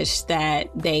 really wish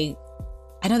that I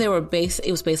know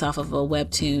it was based off of a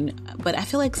webtoon, but I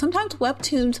feel like sometimes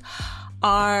webtoons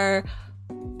are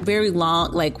very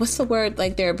long. Like, what's the word?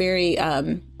 Like, they're very,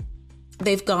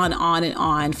 they've gone on and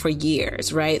on for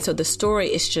years, right? So the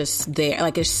story is just there.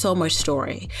 Like, there's so much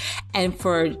story. And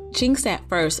for Jinx at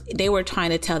First, they were trying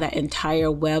to tell that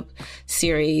entire web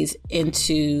series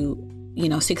into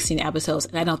 16 episodes.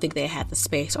 And I don't think they had the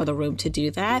space or the room to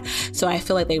do that. So I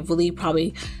feel like they really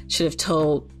probably should have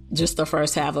told just the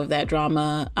first half of that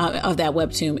drama, of that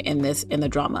webtoon in the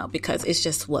drama, because it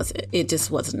just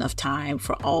wasn't enough time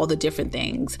for all the different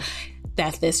things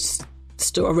that this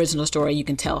original story you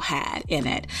can tell had in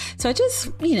it. So it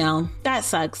just, that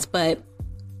sucks. But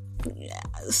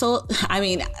so, I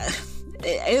mean,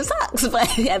 it sucks.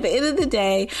 But at the end of the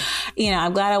day,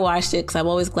 I'm glad I watched it, because I'm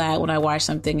always glad when I watch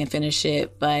something and finish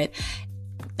it. But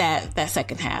that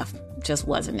second half just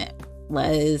wasn't it.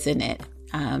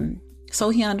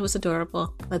 Sohyun was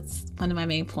adorable. That's one of my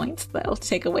main points, though.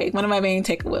 One of my main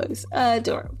takeaways.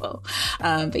 Adorable.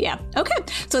 But yeah, okay.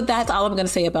 So that's all I'm going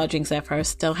to say about Jung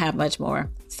Se-first. Don't have much more.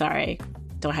 Sorry.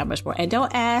 Don't have much more. And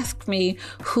don't ask me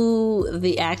who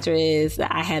the actor is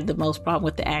that I had the most problem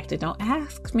with the actor. Don't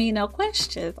ask me no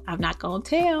questions. I'm not going to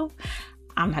tell.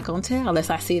 I'm not going to tell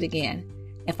unless I see it again.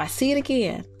 If I see it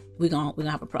again, we're gonna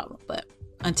have a problem. But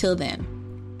until then.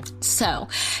 So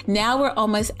now we're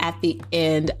almost at the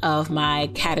end of my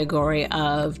category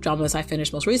of dramas I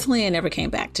finished most recently and never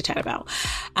came back to chat about.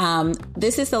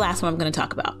 This is the last one I'm going to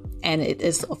talk about. And it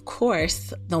is, of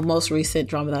course, the most recent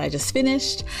drama that I just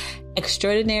finished,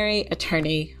 Extraordinary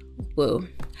Attorney Woo.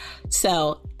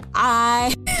 So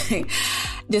I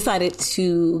decided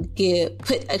to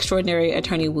put Extraordinary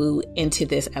Attorney Woo into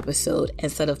this episode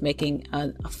instead of making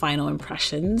a final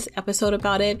impressions episode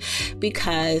about it,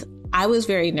 because I was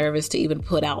very nervous to even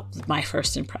put out my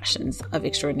first impressions of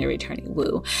Extraordinary Attorney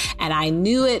Woo. And I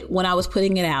knew it when I was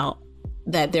putting it out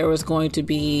that there was going to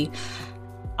be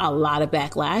a lot of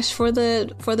backlash for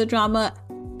the drama,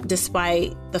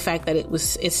 despite the fact that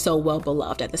it's so well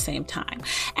beloved at the same time.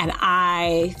 And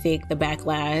I think the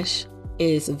backlash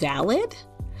is valid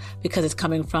because it's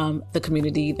coming from the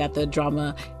community that the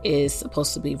drama is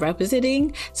supposed to be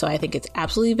representing. So I think it's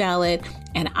absolutely valid.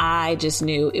 And I just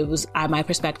knew my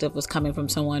perspective was coming from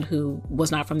someone who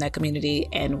was not from that community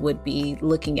and would be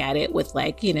looking at it with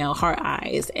heart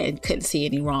eyes and couldn't see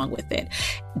any wrong with it.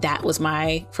 That was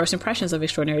my first impressions of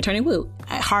Extraordinary Attorney Woo.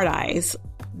 Heart eyes.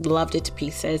 Loved it to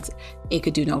pieces. It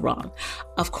could do no wrong.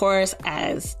 Of course,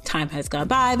 as time has gone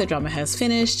by, the drama has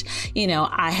finished.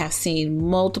 I have seen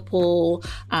multiple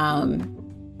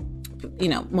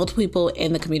people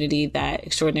in the community that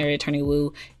Extraordinary Attorney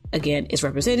Woo, again, is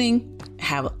representing,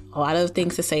 have a lot of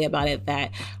things to say about it that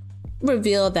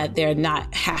reveal that they're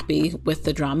not happy with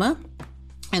the drama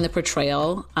and the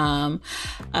portrayal of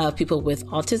people with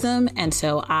autism. And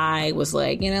so I was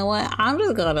like, you know what? I'm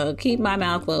just going to keep my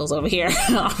mouth closed over here.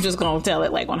 I'm just going to tell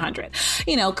it like 100,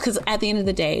 because at the end of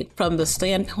the day, from the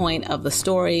standpoint of the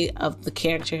story of the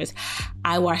characters,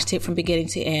 I watched it from beginning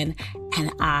to end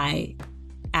and I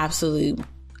absolutely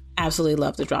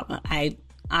loved the drama.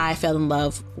 I fell in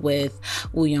love with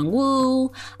Woo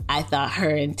Young-woo. I thought her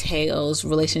and Taeo's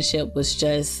relationship was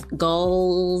just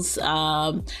goals.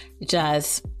 And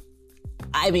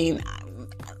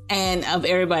of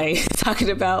everybody talking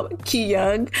about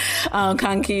Ki-young,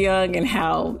 Kang Ki-young, and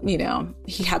how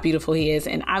beautiful he is.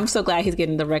 And I'm so glad he's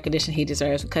getting the recognition he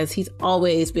deserves because he's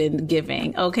always been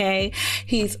giving, okay?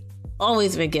 He's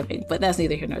always been giving, but that's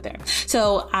neither here nor there.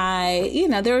 So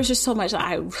there was just so much that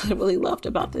I really, really loved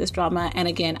about this drama. And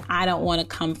again, I don't want to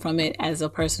come from it as a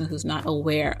person who's not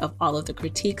aware of all of the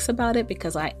critiques about it,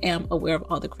 because I am aware of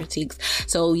all the critiques.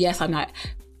 So yes, I'm not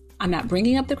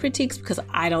bringing up the critiques because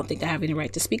I don't think I have any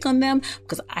right to speak on them,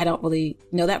 because I don't really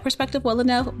know that perspective well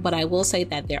enough. But I will say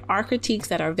that there are critiques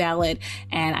that are valid.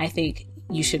 And I think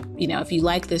you should, if you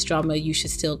like this drama, you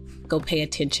should still go pay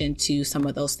attention to some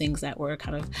of those things that were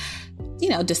kind of,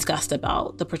 discussed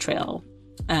about the portrayal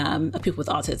of people with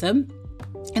autism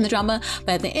in the drama.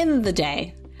 But at the end of the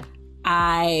day,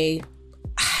 I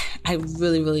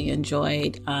really, really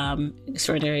enjoyed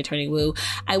Extraordinary Attorney Woo.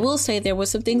 I will say there were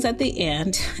some things at the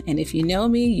end, and if you know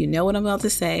me, you know what I'm about to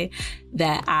say,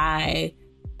 that I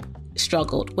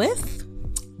struggled with,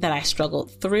 that I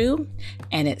struggled through.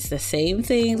 And it's the same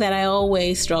thing that I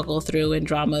always struggle through in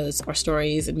dramas or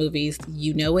stories and movies.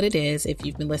 You know what it is if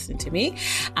you've been listening to me.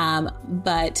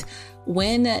 But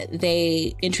when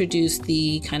they introduced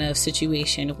the kind of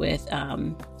situation with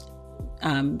Young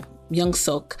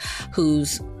Suk,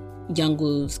 who's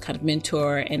Young-woo's kind of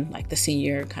mentor and like the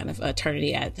senior kind of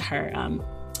attorney at her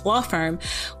law firm,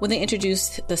 when they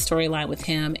introduced the storyline with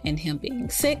him and him being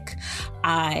sick,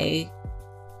 I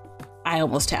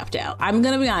almost tapped out. I'm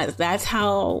going to be honest. That's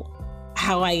how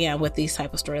I am with these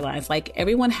type of storylines. Like,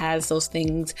 everyone has those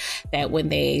things that when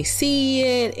they see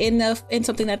it in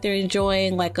something that they're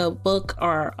enjoying, like a book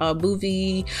or a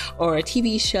movie or a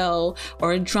TV show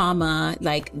or a drama,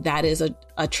 like that is a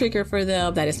trigger for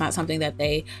them. That is not something that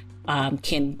they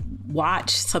can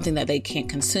watch, something that they can't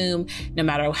consume, no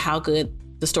matter how good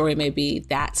the story may be.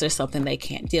 That's just something they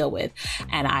can't deal with.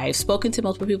 And I've spoken to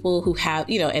multiple people who have,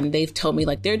 and they've told me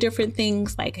like there are different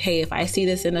things, like, hey, if I see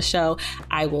this in a show,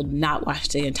 I will not watch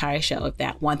the entire show if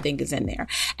that one thing is in there.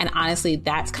 And honestly,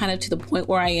 that's kind of to the point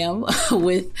where I am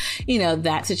with,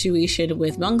 that situation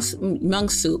with Young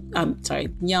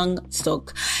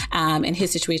Suk, and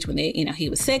his situation when he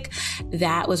was sick.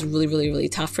 That was really, really, really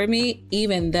tough for me,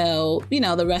 even though,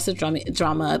 the rest of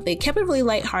drama, they kept it really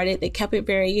lighthearted. They kept it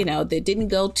very, they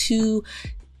didn't go too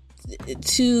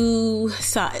too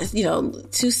sad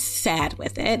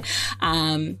with it.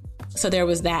 So there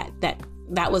was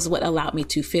that was what allowed me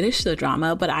to finish the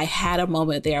drama. But I had a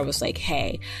moment there. I was like,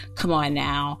 hey, come on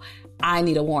now. I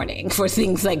need a warning for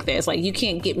things like this. Like, you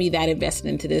can't get me that invested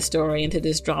into this story, into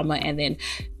this drama, and then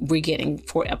we're getting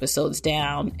 4 episodes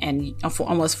down and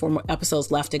almost 4 more episodes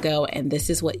left to go. And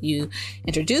this is what you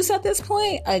introduce at this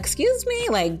point. Excuse me?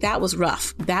 Like, that was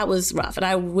rough. That was rough. And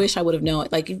I wish I would have known.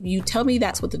 Like, if you tell me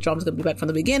that's what the drama's going to be like from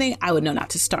the beginning, I would know not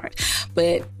to start.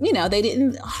 But, they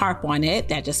didn't harp on it.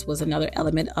 That just was another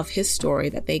element of his story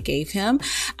that they gave him.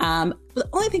 The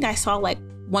only thing I saw, like,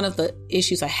 one of the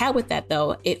issues I had with that,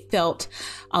 though, it felt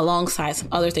alongside some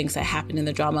other things that happened in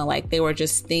the drama, like they were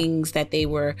just things that they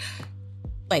were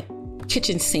like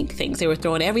kitchen sink things. They were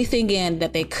throwing everything in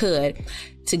that they could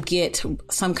to get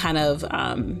some kind of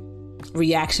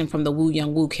reaction from the Woo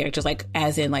Young-woo characters, like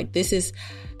as in like,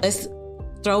 let's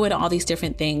throw in all these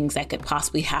different things that could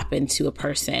possibly happen to a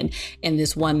person in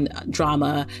this one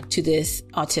drama to this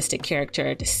autistic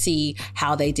character to see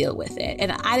how they deal with it.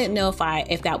 And I didn't know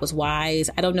if that was wise.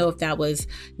 I don't know if that was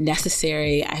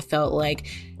necessary. I felt like,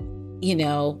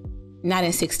 not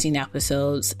in 16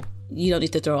 episodes. You don't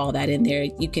need to throw all that in there.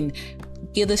 You can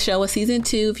give the show a season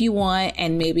 2 if you want,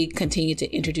 and maybe continue to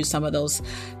introduce some of those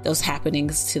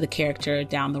happenings to the character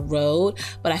down the road.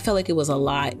 But I felt like it was a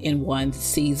lot in one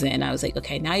season. I was like,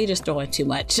 okay, now you're just throwing too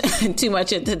much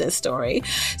into this story.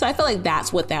 So I felt like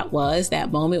that's what that was.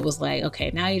 That moment was like,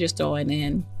 okay, now you're just throwing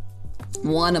in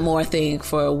one more thing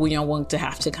for Woo Young-woo to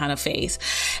have to kind of face.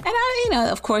 And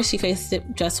of course she faced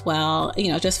it just well,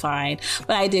 just fine.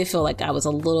 But I did feel like I was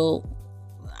a little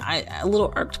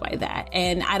irked by that.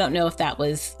 And I don't know if that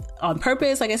was on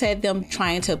purpose. Like I said, them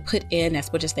trying to put in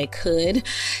as much as they could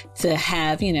to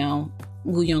have,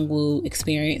 Woo Young-woo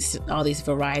experience all these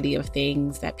variety of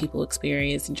things that people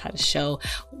experience and try to show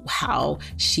how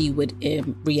she would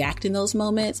react in those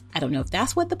moments. I don't know if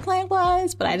that's what the plan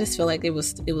was, but I just feel like it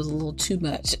was a little too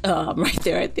much right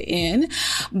there at the end.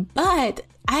 But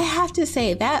I have to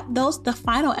say that the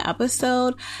final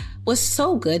episode was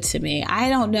so good to me. I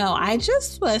don't know. I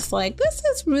just was like, this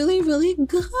is really, really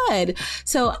good.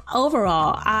 So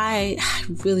overall, I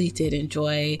really did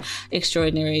enjoy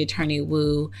Extraordinary Attorney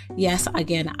Woo. Yes,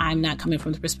 again, I'm not coming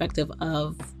from the perspective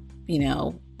of,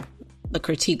 the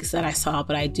critiques that I saw,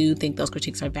 but I do think those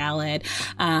critiques are valid.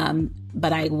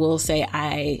 But I will say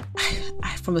I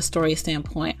from a story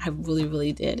standpoint, I really,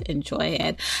 really did enjoy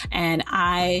it. And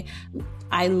I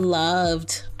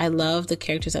loved the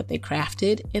characters that they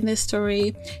crafted in this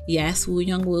story. Yes, Woo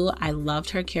Young-woo, I loved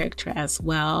her character as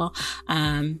well.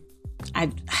 I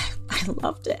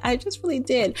loved it. I just really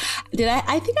did.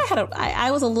 I think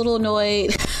I was a little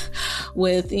annoyed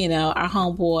with, our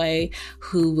homeboy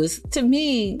who was, to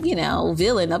me,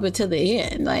 villain up until the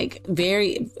end, like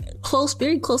very close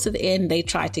to the end. They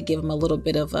tried to give him a little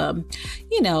bit of, of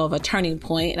a turning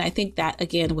point. And I think that,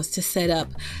 again, was to set up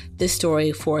this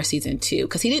story for season 2,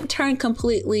 because he didn't turn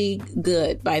completely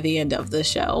good by the end of the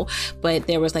show, but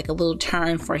there was like a little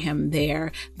turn for him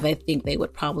there that I think they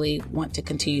would probably want to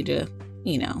continue to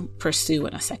pursue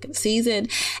in a second season.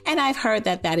 And I've heard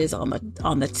that is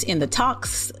in the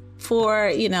talks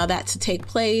for, that to take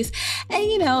place.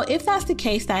 And, if that's the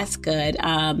case, that's good.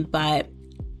 But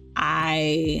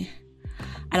I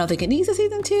don't think it needs a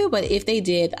season 2, but if they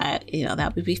did,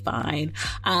 that would be fine.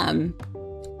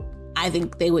 I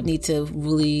think they would need to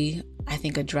really,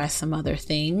 address some other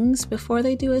things before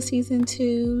they do a season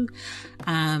 2.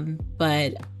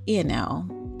 But,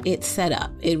 it's set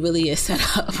up. It really is set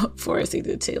up for a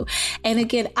season 2. And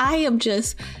again, I'm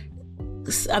just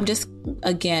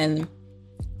again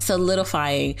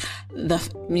solidifying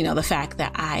the fact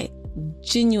that I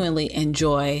genuinely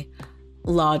enjoy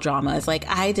law dramas. Like,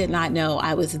 I did not know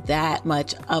I was that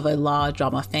much of a law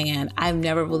drama fan. I'm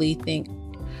trying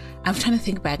to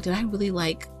think back. Did I really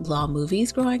like law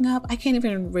movies growing up? I can't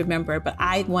even remember, but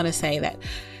I want to say that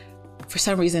for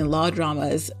some reason, law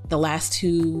dramas, the last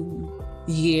 2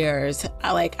 years,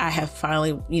 I have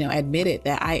finally, admitted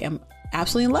that I am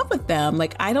absolutely in love with them.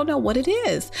 Like, I don't know what it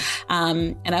is.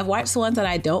 And I've watched the ones that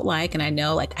I don't like, and I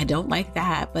know, like, I don't like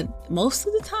that. But most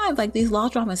of the time, like, these law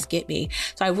dramas get me.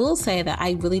 So I will say that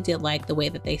I really did like the way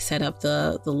that they set up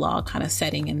the law kind of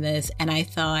setting in this. And I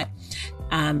thought,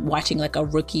 watching like a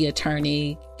rookie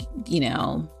attorney,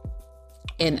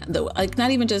 and like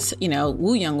not even just,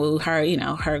 Woo Young-woo,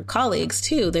 her colleagues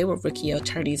too, they were rookie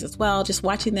attorneys as well. Just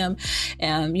watching them,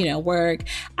 work.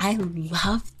 I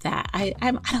love that. I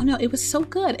don't know. It was so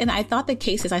good. And I thought the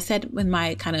cases, I said in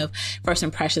my kind of first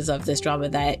impressions of this drama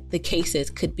that the cases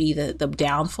could be the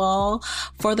downfall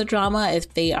for the drama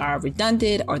if they are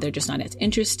redundant or they're just not as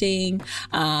interesting.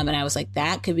 And I was like,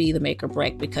 that could be the make or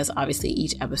break, because obviously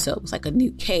each episode was like a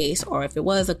new case, or if it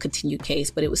was a continued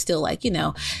case, but it was still like,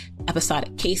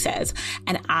 episodic cases.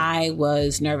 And I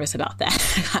was nervous about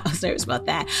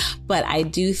that. But I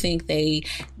do think they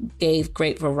gave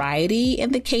great variety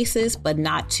in the cases, but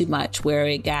not too much where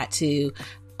it got to,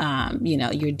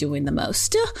 you're doing the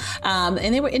most.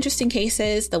 And they were interesting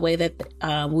cases, the way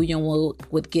that Woo Young-woo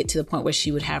would get to the point where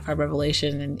she would have her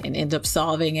revelation and end up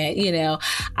solving it.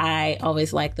 I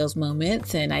always liked those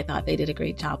moments, and I thought they did a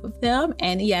great job of them.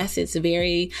 And yes, it's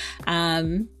very...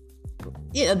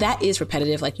 that is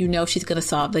repetitive. Like, she's going to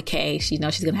solve the case. She's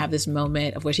going to have this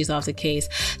moment of where she solves the case.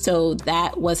 So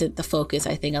that wasn't the focus.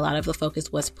 I think a lot of the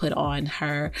focus was put on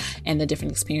her and the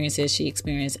different experiences she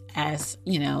experienced as,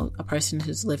 a person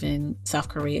who's living in South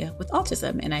Korea with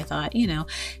autism. And I thought,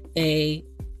 they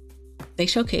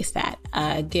showcased that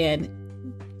again.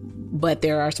 But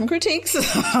there are some critiques.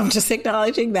 I'm just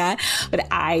acknowledging that. But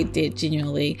I did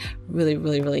genuinely really,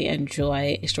 really, really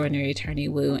enjoy Extraordinary Attorney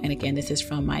Woo. And again, this is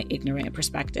from my ignorant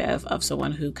perspective of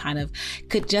someone who kind of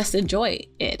could just enjoy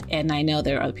it. And I know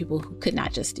there are other people who could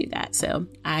not just do that. So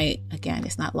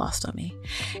it's not lost on me.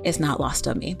 It's not lost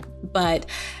on me. But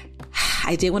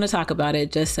I did want to talk about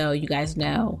it just so you guys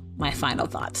know my final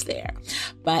thoughts there.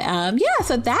 But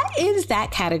so that is that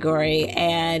category.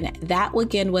 And that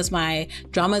again was my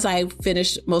dramas I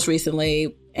finished most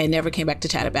recently and never came back to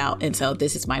chat about. And so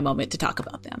this is my moment to talk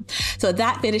about them. So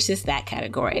that finishes that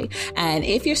category. And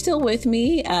if you're still with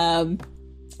me,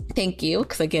 thank you.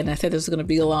 Because again, I said this was going to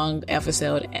be a long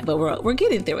episode, but we're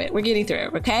getting through it. We're getting through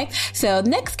it. Okay. So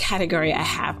next category I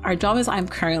have are dramas I'm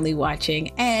currently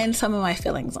watching and some of my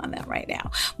feelings on them right now.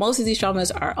 Most of these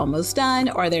dramas are almost done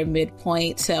or they're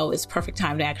midpoint. So it's perfect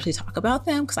time to actually talk about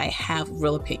them because I have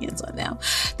real opinions on them.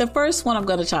 The first one I'm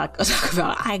going to talk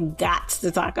about, I got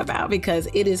to talk about because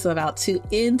it is about to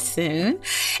end soon. And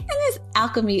it's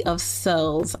Alchemy of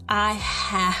Souls. I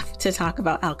have to talk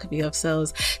about Alchemy of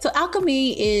Souls. So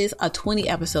Alchemy is a 20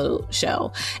 episode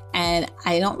show. And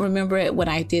I don't remember it when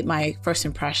I did my first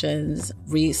impressions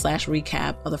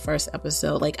recap of the first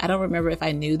episode. Like, I don't remember if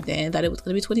I knew then that it was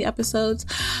going to be 20 episodes.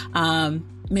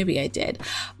 Maybe I did.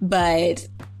 But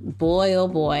boy, oh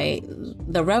boy,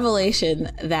 the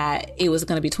revelation that it was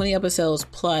going to be 20 episodes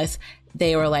plus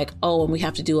they were like, oh, and we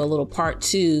have to do a little part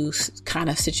 2 kind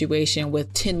of situation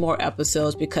with 10 more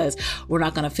episodes because we're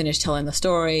not going to finish telling the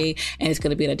story and it's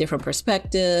going to be in a different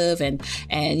perspective. And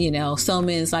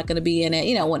Somin's not going to be in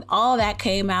it. When all that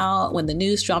came out, when the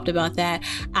news dropped about that,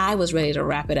 I was ready to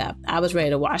wrap it up. I was ready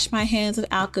to wash my hands of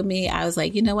Alchemy. I was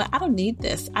like, you know what? I don't need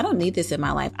this. I don't need this in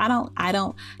my life. I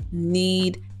don't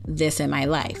need this in my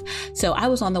life. So I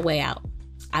was on the way out.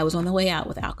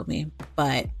 With Alchemy,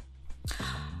 but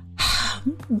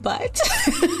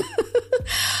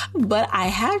I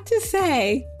have to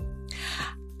say,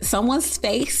 someone's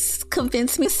face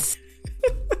convinced me.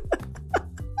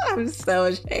 I'm so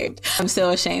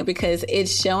ashamed because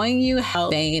it's showing you how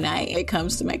vain I am when it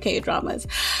comes to my K-dramas.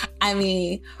 I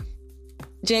mean,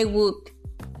 Jae-wook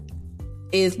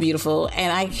is beautiful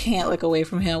and I can't look away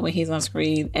from him when he's on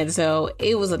screen. And so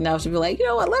it was enough to be like, you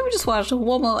know what, let me just watch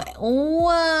one more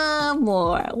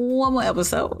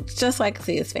episode just so I can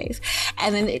see his face.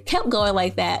 And then it kept going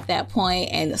like that point.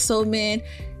 And Somin,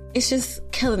 it's just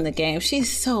killing the game.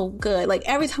 She's so good. Like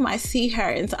every time I see her,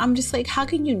 and so I'm just like, how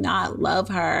can you not love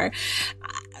her?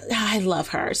 I love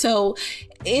her. So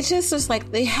it's just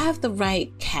like they have the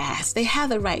right cast. They have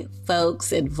the right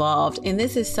folks involved. And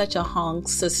this is such a Hong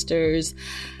sisters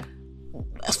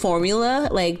formula.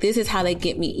 Like this is how they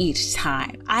get me each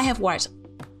time. I have watched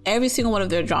every single one of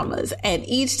their dramas and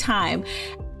each time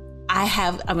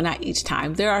not each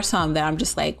time. There are some that I'm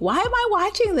just like, why am I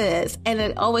watching this? And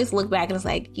I always look back and it's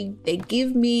like, they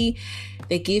give me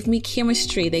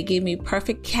chemistry. They give me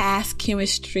perfect cast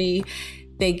chemistry.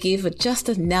 They give just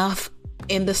enough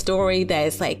in the story that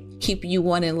is like keep you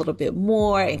wanting a little bit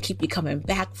more and keep you coming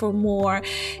back for more.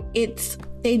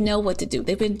 They know what to do.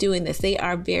 They've been doing this. They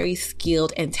are very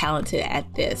skilled and talented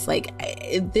at this. Like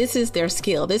this is their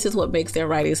skill. This is what makes their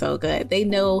writing so good. They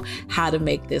know how to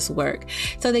make this work.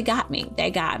 So they got me.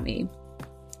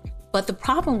 But the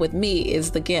problem with me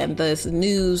is, again, this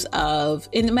news of,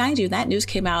 and mind you, that news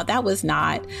came out, that was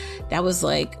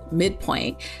like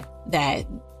midpoint, that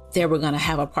they were going to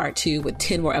have a part 2 with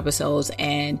 10 more episodes,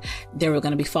 and they were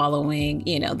going to be following,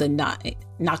 you know, the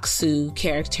Naksu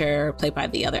character played by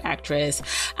the other actress.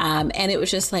 And it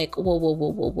was just like,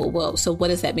 whoa. So what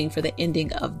does that mean for the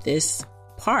ending of this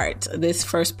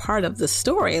first part of the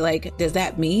story? Like, does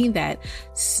that mean that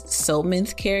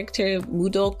Somin's character,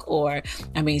 Mudok, or,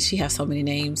 I mean, she has so many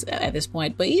names at this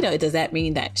point, but, you know, does that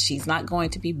mean that she's not going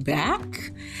to be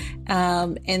back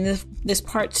in this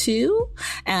part 2?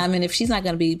 And if she's not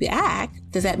going to be back,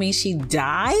 does that mean she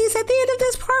dies at the end of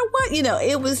this part 1? You know,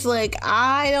 it was like,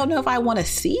 I don't know if I want to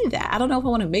see that. I don't know if I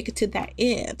want to make it to that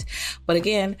end. But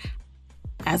again,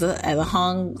 as a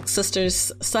Hong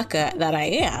sisters sucker that I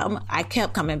am, I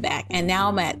kept coming back. And now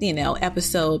I'm at, you know,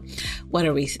 episode,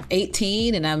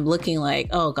 18? And I'm looking like,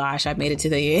 oh gosh, I made it to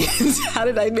the end. How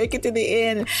did I make it to the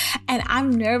end? And I'm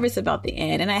nervous about the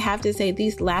end. And I have to say,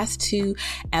 these last 2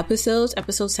 episodes,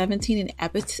 episode 17 and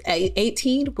episode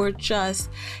 18, were just,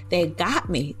 they got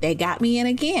me in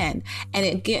again.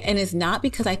 And it's not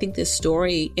because I think the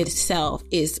story itself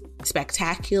is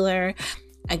spectacular.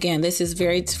 Again, this is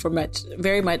very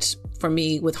much for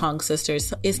me with Hong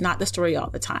Sisters. It's not the story all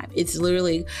the time. It's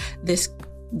literally this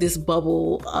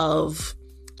bubble of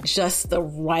just the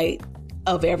right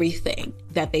of everything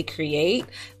that they create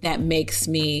that makes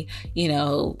me, you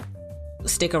know,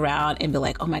 stick around and be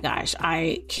like, oh my gosh,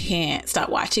 I can't stop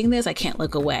watching this. I can't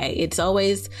look away. It's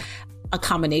always a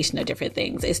combination of different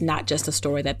things. It's not just a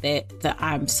story that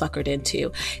I'm suckered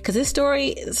into, because this story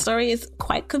is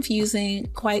quite confusing,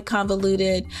 quite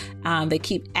convoluted. They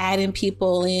keep adding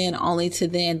people in only to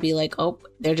then be like, oh,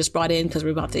 they're just brought in because we're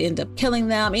about to end up killing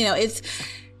them. You know, it's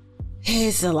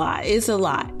a lot,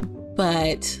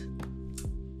 but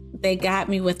they got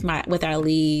me with our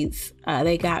leads. And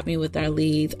they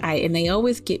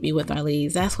always get me with our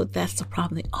leads. That's the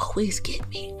problem. They always get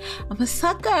me. I'm a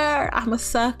sucker.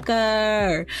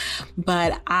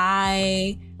 But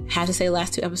I had to say,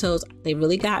 last 2 episodes, they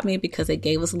really got me because they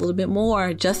gave us a little bit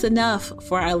more, just enough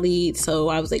for our lead. So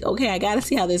I was like, okay, I got to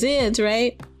see how this ends,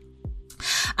 right?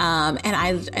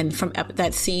 And from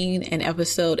that scene in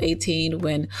episode 18,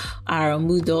 when our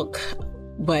Mudok,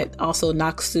 but also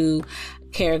Naksu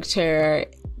character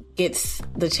gets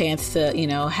the chance to, you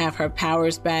know, have her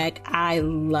powers back. I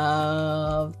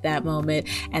love that moment.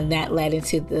 And that led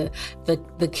into the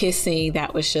kissing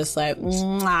that was just like,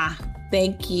 mwah,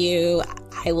 thank you.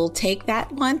 I will take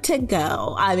that one to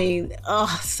go. I mean,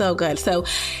 oh, so good. So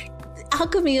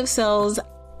Alchemy of Souls,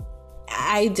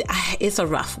 it's a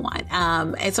rough one.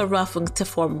 It's a rough one to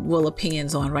form real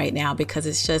opinions on right now, because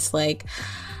it's just like,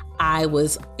 I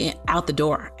was out the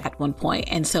door at one point.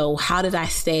 And so how did I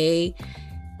stay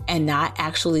and not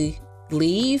actually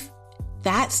leave?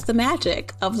 That's the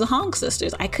magic of the Hong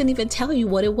Sisters. I couldn't even tell you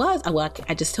what it was. Well,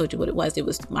 I just told you what it was. It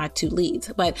was my 2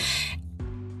 leads. But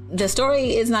the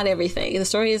story is not everything.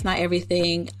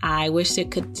 I wish they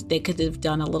could have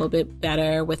done a little bit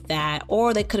better with that,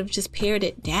 or they could have just pared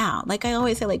it down. Like I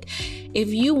always say, like, if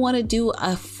you want to do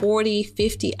a 40,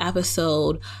 50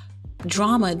 episode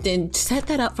drama, then set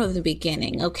that up from the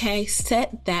beginning. Okay,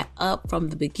 set that up from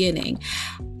the beginning.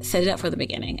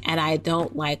 And I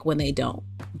don't like when they don't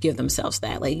give themselves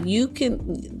that. Like,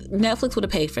 Netflix would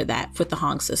have paid for that with the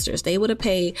Hong Sisters. They would have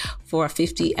paid for a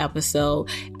 50 episode.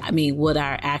 I mean, would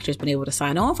our actors been able to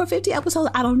sign on for 50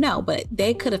 episodes? I don't know, but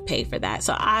they could have paid for that.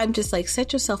 So I'm just like,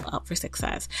 set yourself up for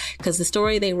success, because the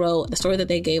story they wrote, the story that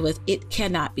they gave us, it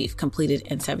cannot be completed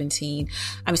in 20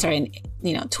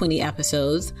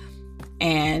 episodes.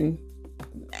 And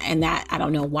that, I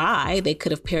don't know why they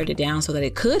could have pared it down so that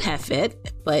it could have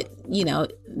fit, but you know,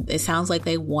 it sounds like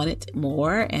they wanted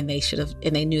more, and they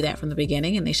knew that from the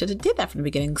beginning, and they should have did that from the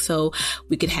beginning, so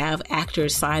we could have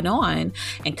actors sign on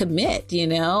and commit, you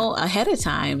know, ahead of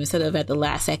time, instead of at the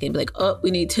last second be like, oh, we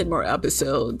need 10 more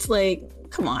episodes. Like,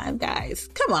 come on, guys,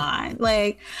 come on.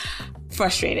 Like,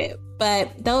 frustrated.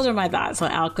 But those are my thoughts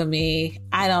on Alchemy.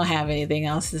 I don't have anything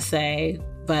else to say,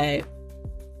 but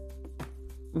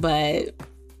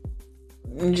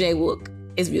Jae-wook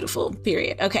is beautiful,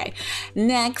 period. Okay,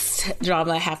 next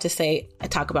drama I have to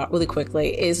talk about really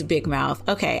quickly is Big Mouth.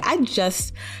 Okay, I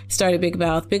just started Big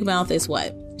Mouth. Big Mouth is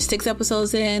what, 6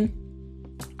 episodes in?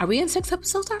 Are we in 6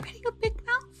 episodes already of Big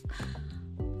Mouth?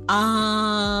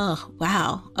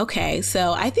 Wow. Okay,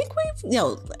 so I think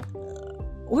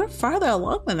we're farther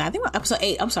along than that. I think we're episode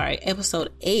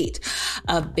 8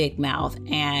 of Big Mouth,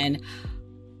 and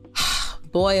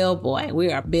boy, oh boy, we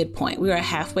are midpoint. We are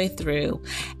halfway through,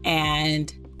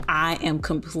 and I am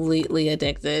completely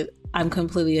addicted. I'm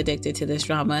completely addicted to this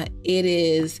drama. It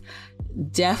is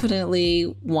definitely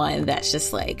one that's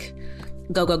just like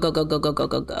go, go, go, go, go, go, go,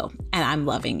 go, go. And I'm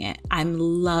loving it. I'm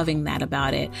loving that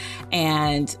about it.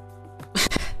 And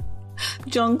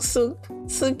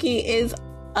Suki is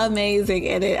amazing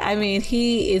in it. I mean,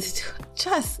 he is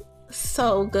just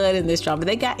so good in this drama.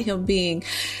 They got him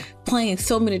playing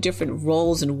so many different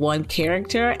roles in one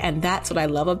character, and that's what I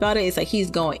love about it. It's like he's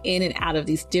going in and out of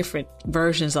these different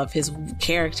versions of his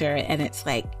character, and it's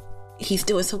like he's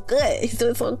doing so good. He's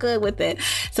doing so good with it.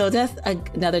 So that's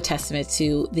another testament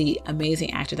to the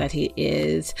amazing actor that he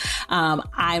is.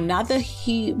 I'm not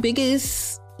the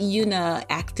biggest Yuna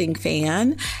acting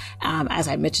fan, as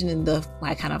I mentioned in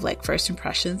my kind of like first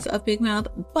impressions of Big Mouth,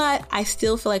 but I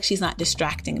still feel like she's not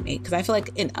distracting me, because I feel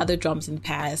like in other dramas in the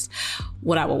past,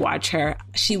 when I would watch her,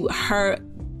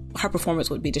 her performance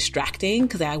would be distracting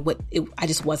because I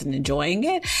just wasn't enjoying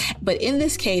it. But in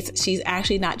this case, she's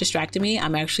actually not distracting me.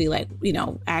 I'm actually like,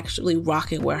 actually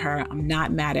rocking with her. I'm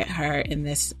not mad at her in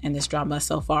this drama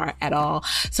so far at all.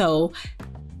 So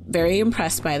very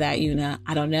impressed by that, Yuna.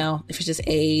 I don't know if it's just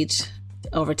age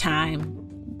over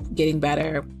time, getting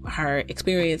better, her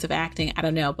experience of acting. I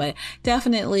don't know, but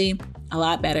definitely a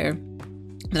lot better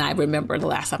than I remember the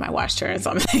last time I watched her or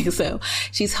something. So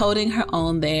she's holding her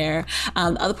own there.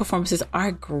 Other performances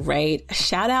are great.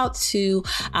 Shout out to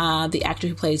the actor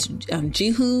who plays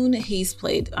Ji-hoon. He's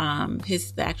played,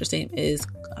 the actor's name is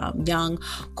Young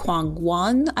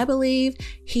Kwang-won, I believe.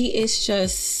 He is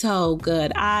just so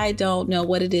good. I don't know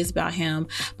what it is about him,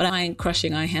 but I'm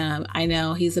crushing on him. I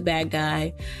know he's a bad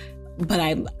guy, but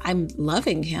I'm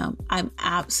loving him. I'm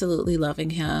absolutely loving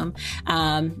him.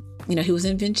 He was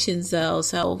in Vincenzo,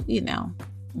 so loved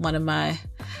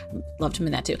him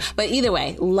in that too. But either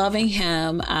way, loving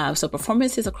him. So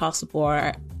performances across the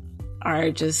board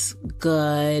are just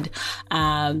good.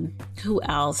 Who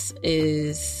else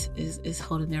is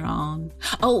holding their own?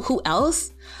 Oh, who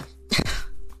else?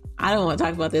 I don't want to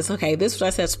talk about this. Okay, this is what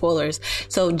I said, spoilers.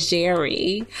 So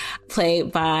Jerry,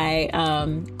 played by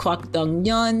Kwak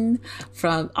Dong-yeon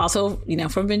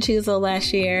from Vincenzo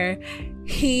last year.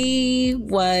 He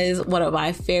was one of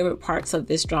my favorite parts of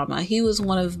this drama. He was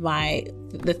one of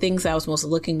the things I was most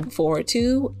looking forward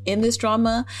to in this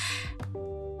drama.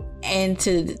 And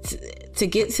to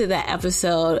get to that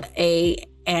episode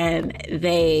and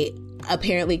they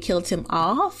apparently killed him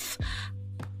off,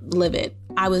 livid.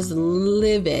 I was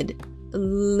livid.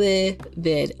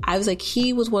 I was like,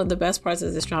 he was one of the best parts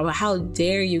of this drama. How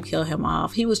dare you kill him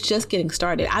off? He was just getting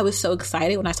started. I was so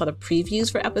excited when I saw the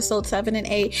previews for episode 7 and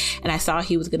 8, and I saw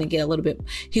he was going to get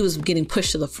he was getting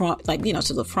pushed to the front,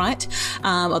 to the front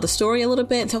of the story a little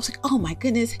bit. And so I was like, oh my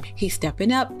goodness, he's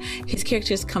stepping up. His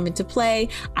character's come into play.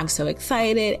 I'm so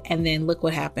excited. And then look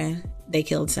what happened. They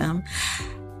killed him.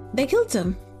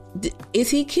 Is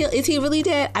he really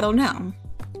dead? I don't know.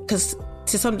 Because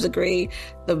to some degree,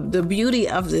 the beauty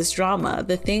of this drama,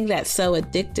 the thing that's so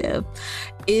addictive,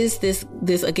 is this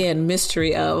again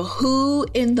mystery of who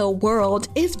in the world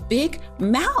is Big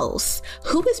Mouse?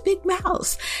 Who is Big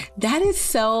Mouse?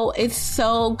 It's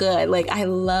so good. Like, I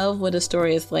love when a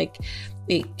story is like,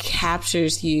 it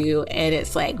captures you and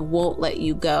it's like won't let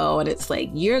you go, and it's like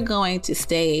you're going to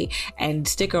stay and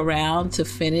stick around to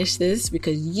finish this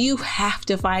because you have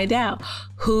to find out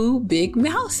who Big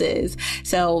Mouse is.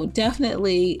 So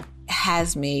definitely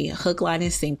has me hook, line,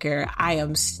 and sinker. I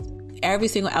am every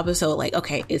single episode like,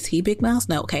 okay, is he Big Mouse?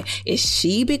 No. Okay, is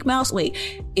she Big Mouse? Wait,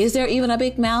 is there even a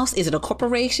Big Mouse? Is it a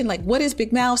corporation? Like, what is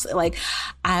Big Mouse? Like,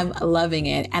 I'm loving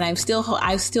it, and I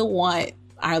still want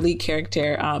our lead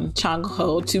character,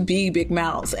 Chang-ho, to be Big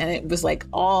Mouse. And it was like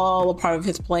all a part of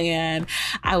his plan.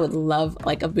 I would love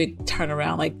like a big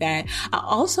turnaround like that. I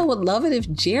also would love it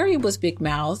if Jerry was Big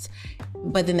Mouse,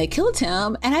 but then they killed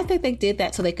him. And I think they did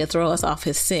that so they could throw us off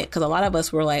his scent. Because a lot of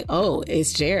us were like, oh,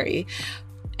 it's Jerry.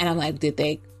 And I'm like, did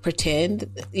they pretend,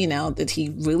 did he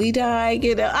really die? I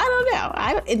don't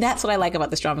know. And that's what I like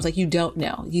about this drama. It's like, you don't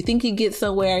know. You think you get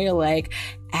somewhere. You're like,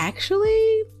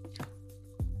 actually,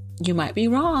 you might be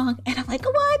wrong. And I'm like,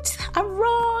 what? I'm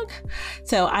wrong.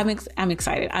 So I'm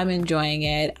excited. I'm enjoying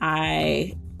it.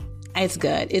 It's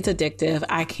good. It's addictive.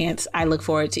 I look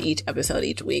forward to each episode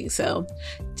each week. So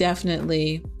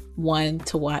definitely one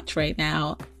to watch right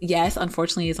now. Yes,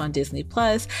 unfortunately it's on Disney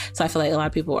Plus. So I feel like a lot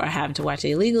of people are having to watch it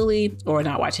illegally or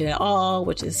not watch it at all,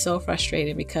 which is so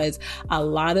frustrating because a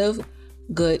lot of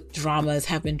good dramas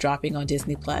have been dropping on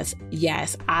Disney Plus.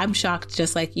 Yes, I'm shocked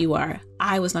just like you are.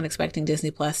 I was not expecting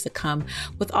Disney Plus to come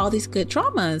with all these good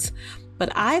dramas,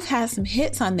 but I've had some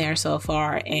hits on there so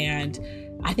far, and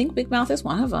I think Big Mouth is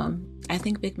one of them. I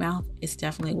think Big Mouth is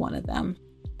definitely one of them.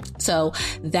 So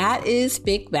that is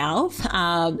Big Mouth.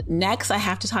 Next, I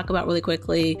have to talk about really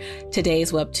quickly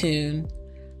today's webtoon.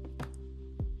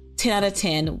 10 out of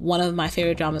 10. One of my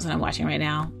favorite dramas that I'm watching right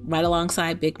now, right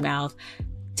alongside Big Mouth.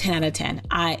 10 out of 10.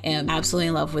 I am absolutely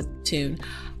in love with Tune.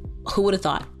 Who would have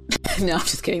thought? No, I'm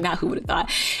just kidding. Not who would have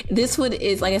thought. This one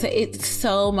is, like I said, it's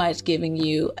so much giving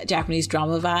you Japanese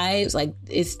drama vibes. Like,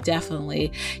 it's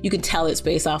definitely, you can tell it's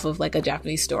based off of like a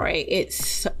Japanese story.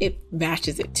 It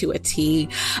matches it to a T.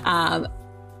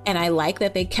 And I like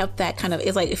that they kept that kind of,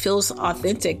 it's like, it feels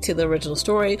authentic to the original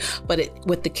story, but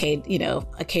with the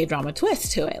a K-drama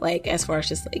twist to it. Like, as far as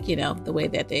just like, the way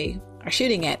that they are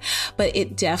shooting it, but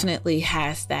it definitely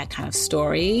has that kind of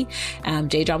story,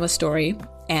 J-drama story.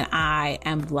 And I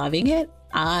am loving it.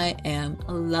 I am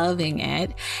loving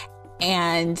it.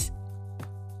 And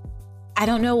I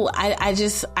don't know. I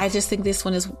just think this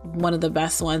one is one of the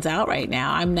best ones out right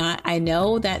now. I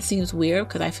know that seems weird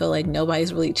because I feel like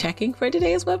nobody's really checking for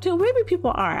today's webtoon. Maybe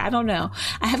people are. I don't know.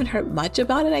 I haven't heard much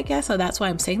about it, I guess. So that's why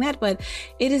I'm saying that. But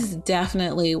it is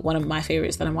definitely one of my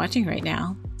favorites that I'm watching right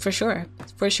now. For sure.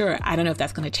 For sure. I don't know if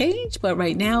that's going to change, but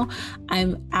right now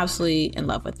I'm absolutely in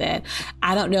love with it.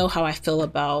 I don't know how I feel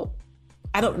about,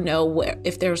 I don't know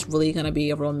if there's really going to be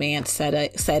a romance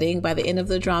setting by the end of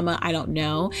the drama. I don't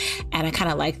know. And I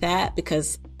kind of like that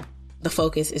because the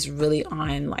focus is really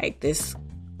on like this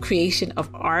creation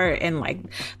of art and like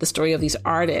the story of these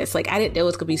artists. Like, I didn't know it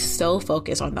was going to be so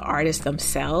focused on the artists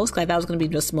themselves. Like, that was going to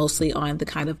be just mostly on the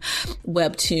kind of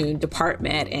webtoon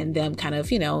department and them kind of,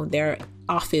 their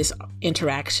office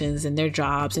interactions and their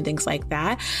jobs and things like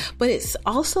that. But it's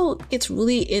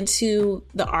really into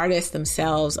the artists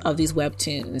themselves of these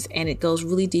webtoons, and it goes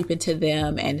really deep into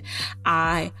them. And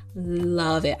I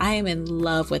love it. I am in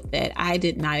love with it. I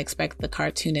did not expect the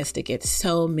cartoonist to get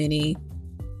so many,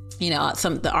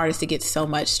 the artists to get so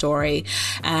much story.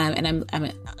 And I'm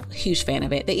a huge fan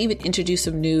of it. They even introduced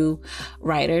some new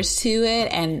writers to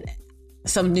it and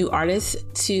some new artists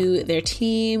to their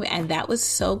team. And that was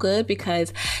so good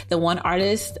because the one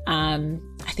artist, I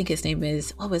think his name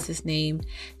is, what was his name?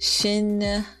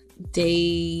 I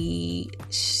think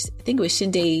it was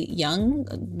Shin-Dae Young.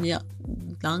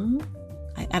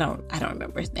 I don't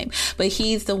remember his name, but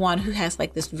he's the one who has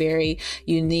like this very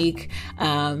unique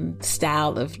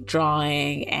style of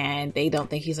drawing, and they don't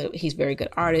think he's a very good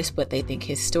artist, but they think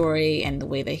his story and the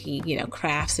way that he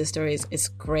crafts his stories is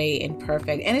great and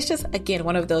perfect. And it's just, again,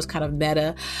 one of those kind of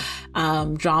meta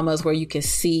dramas where you can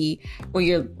see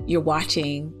where you're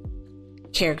watching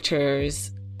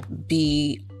characters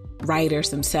be writers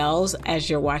themselves as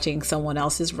you're watching someone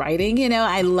else's writing.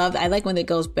 I like when it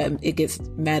gets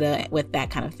meta with that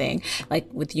kind of thing, like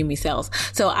with Yumi Cells.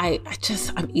 So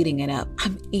I'm eating it up.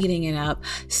 I'm eating it up.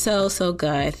 So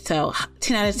good. So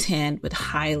 10 out of 10 would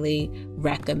highly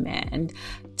recommend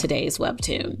today's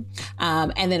webtoon.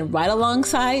 And then right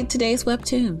alongside today's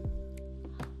webtoon,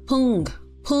 Pung,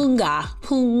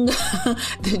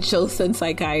 the Joseon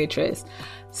Psychiatrist.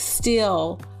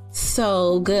 Still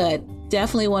so good.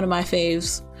 Definitely one of my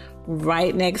faves,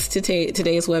 right next to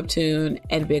today's webtoon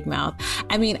and Big Mouth.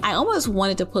 I mean, I almost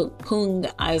wanted to put Pung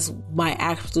as my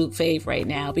absolute fave right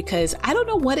now because I don't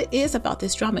know what it is about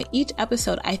this drama. Each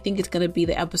episode, I think it's going to be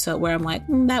the episode where I'm like,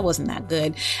 that wasn't that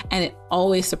good. And it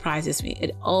always surprises me.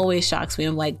 It always shocks me.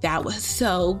 I'm like, that was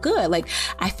so good. Like,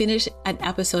 I finish an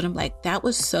episode, I'm like, that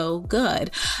was so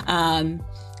good.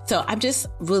 So I'm just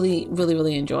really, really,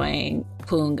 really enjoying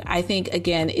Pung. I think,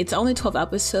 again, it's only 12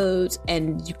 episodes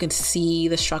and you can see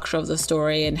the structure of the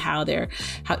story and how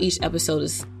each episode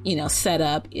is, set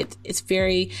up. It's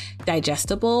very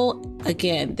digestible.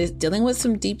 Again, there's dealing with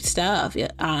some deep stuff.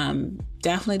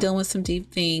 Definitely dealing with some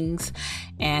deep things.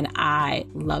 And I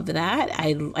love that.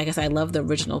 Like I said, I love the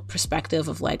original perspective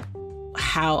of like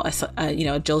how a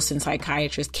Joseon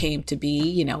psychiatrist came to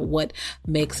be, what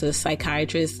makes a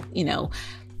psychiatrist,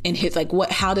 and his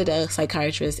how did a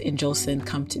psychiatrist in Joseon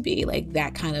come to be? Like,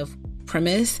 that kind of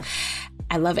premise.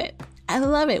 I love it.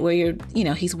 Where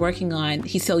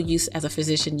he's so used as a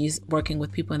physician, working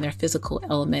with people in their physical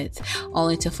elements,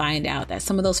 only to find out that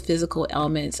some of those physical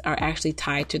elements are actually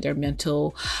tied to their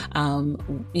mental,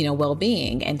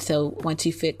 well-being. And so once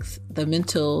you fix the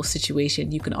mental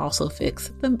situation, you can also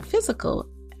fix the physical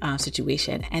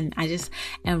situation. And I just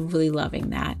am really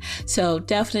loving that. So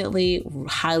definitely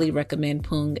highly recommend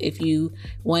Pung. If you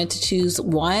wanted to choose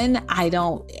one, I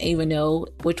don't even know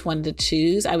which one to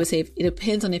choose. I would say it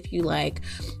depends on if you like,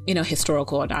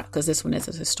 historical or not, because this one is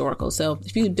historical. So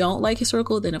if you don't like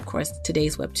historical, then of course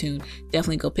today's webtoon,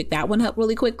 definitely go pick that one up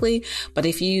really quickly. But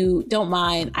if you don't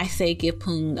mind, I say give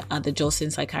Pung, the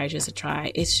Joseon Psychiatrist, a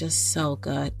try. It's just so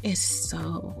good. It's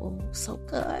so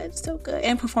good. So good.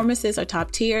 And performances are top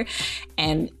tier.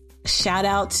 And shout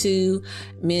out to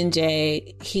Min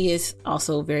Jae. He is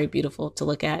also very beautiful to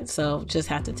look at. So just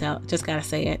gotta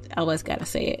say it. Always gotta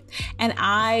say it. And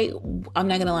I'm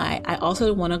not gonna lie, I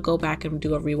also want to go back and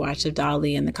do a rewatch of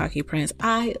Dolly and the Cocky Prince.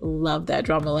 I loved that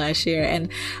drama last year. And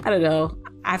I don't know,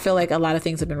 I feel like a lot of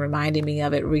things have been reminding me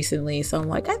of it recently. So I'm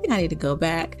like, I think I need to go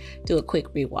back, do a quick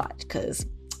rewatch, because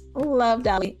I love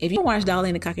Dolly. If you watch Dolly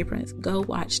and the Cocky Prince, go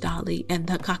watch Dolly and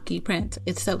the Cocky Prince.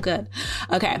 It's so good.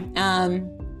 Okay.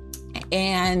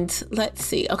 And let's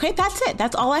see. Okay, that's it.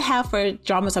 That's all I have for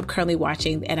dramas I'm currently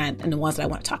watching and the ones that I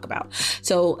want to talk about.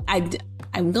 So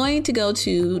I'm going to go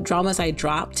to dramas I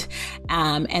dropped,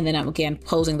 and then I'm again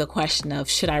posing the question of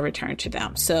should I return to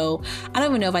them. So I don't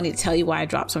even know if I need to tell you why I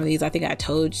dropped some of these. I think I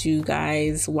told you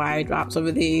guys why I dropped some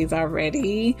of these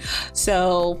already.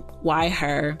 So Why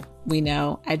Her? We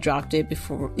know I dropped it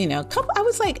before, I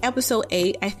was like episode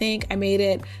 8, I think I made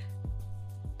it.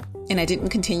 And I didn't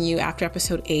continue after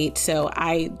episode 8. So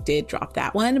I did drop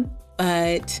that one.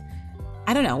 But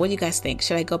I don't know. What do you guys think?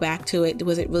 Should I go back to it?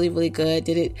 Was it really, really good?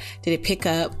 Did it pick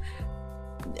up?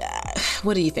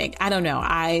 What do you think? I don't know.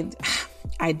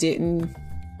 It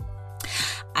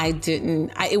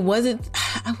wasn't,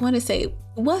 I want to say it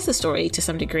was a story to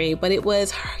some degree, but it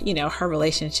was, her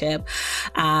relationship,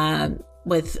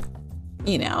 with,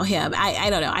 him.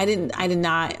 I don't know. I did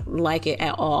not like it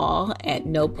at all at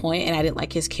no point. And I didn't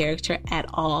like his character at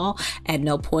all at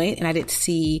no point. And I didn't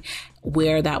see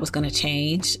where that was going to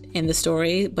change in the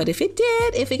story. But if it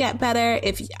got better,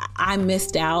 if I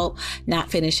missed out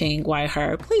not finishing Why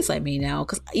Her, please let me know.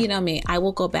 Because you know me, I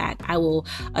will go back. I will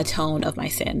atone of my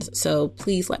sins. So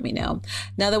please let me know.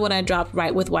 Another one I dropped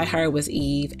right with Why Her was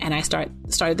Eve. And I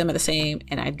started them at the same,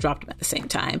 and I dropped them at the same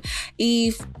time.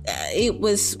 Eve, it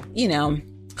was,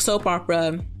 soap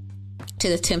opera to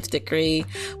the 10th degree,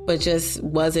 but just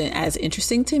wasn't as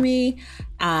interesting to me.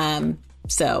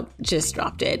 So just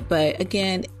dropped it. But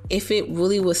again, if it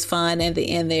really was fun at the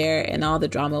end there and all the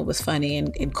drama was funny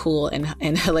and cool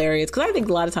and hilarious, because I think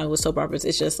a lot of times with soap operas,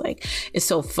 it's just like, it's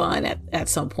so fun at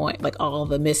some point, like all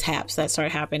the mishaps that start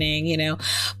happening,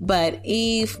 But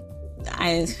Eve,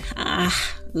 I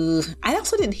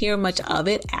also didn't hear much of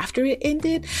it after it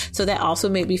ended. So that also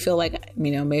made me feel like,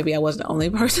 maybe I wasn't the only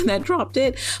person that dropped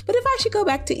it. But if I should go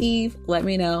back to Eve, let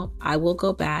me know. I will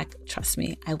go back. Trust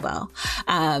me, I will.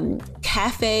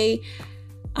 Cafe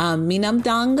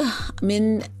Minamdang.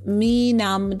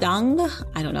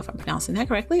 I don't know if I'm pronouncing that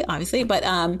correctly, obviously, but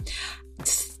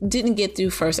didn't get through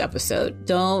first episode.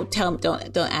 Don't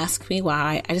ask me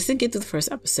why. I just didn't get through the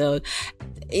first episode.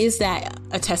 Is that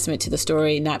a testament to the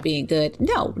story not being good?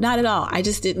 No, not at all. I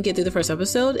just didn't get through the first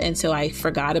episode, and so I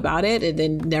forgot about it and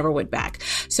then never went back.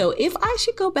 So if I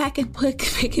should go back and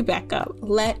pick it back up,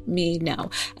 let me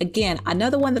know. Again,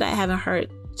 another one that I haven't heard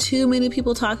too many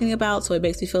people talking about, so it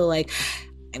makes me feel like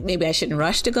maybe I shouldn't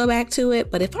rush to go back to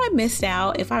it. But if I missed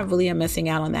out, if I really am missing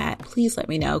out on that, please let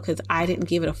me know, because I didn't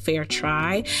give it a fair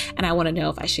try, and I want to know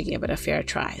if I should give it a fair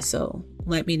try. So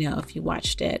let me know if you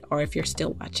watched it or if you're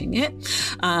still watching it.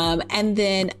 And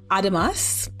then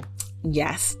Adamas.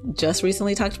 Yes, just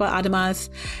recently talked about Adamas.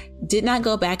 Did not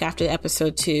go back after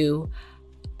episode 2.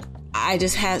 I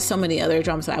just had so many other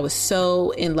dramas that I was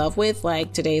so in love with,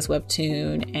 like Today's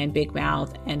Webtoon and Big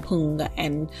Mouth and Poonga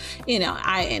and,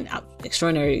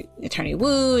 Extraordinary Attorney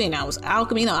Woo, and I was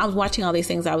Alchemy, I was watching all these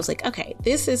things. I was like, okay,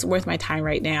 this is worth my time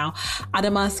right now.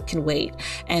 Adamas can wait.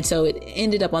 And so it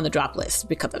ended up on the drop list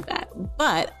because of that.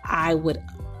 But I would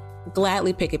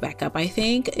gladly pick it back up, I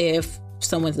think, if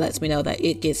someone lets me know that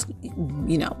it gets,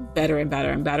 better and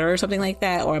better and better or something like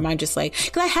that. Or am I just like,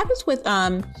 because that happens with,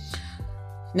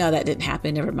 no, that didn't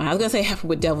happen. Never mind. I was going to say it happened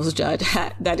with Devil's Judge.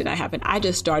 That did not happen. I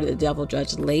just started the Devil's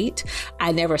Judge late.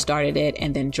 I never started it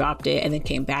and then dropped it and then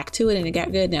came back to it and it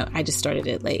got good. No, I just started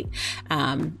it late.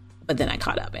 But then I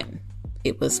caught up and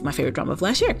it was my favorite drama of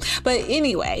last year. But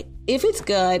anyway, if it's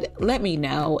good, let me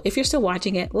know. If you're still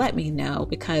watching it, let me know,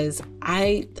 because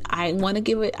I want to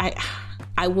give it,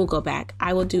 I will go back.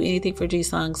 I will do anything for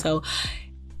Jisung. So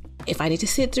if I need to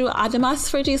sit through Adamas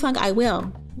for Jisung, I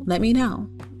will. Let me know.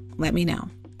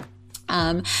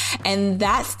 And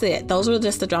that's it. Those were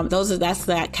just the drama. That's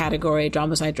that category,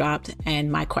 dramas I dropped,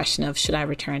 and my question of should I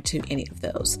return to any of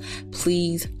those?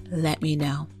 Please let me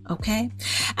know. Okay.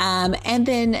 And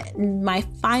then my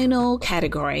final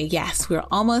category. Yes, we're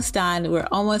almost done. We're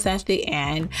almost at the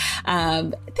end.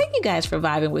 Thank you guys for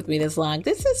vibing with me this long.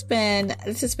 This has been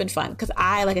fun because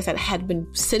like I said, had been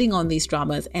sitting on these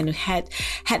dramas and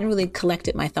hadn't really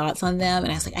collected my thoughts on them.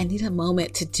 And I was like, I need a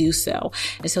moment to do so.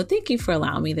 And so thank you for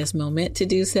allowing me this moment to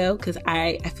do so, because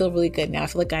I feel really good now. I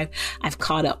feel like I've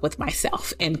caught up with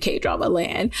myself in K-drama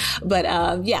land. But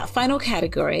final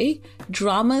category,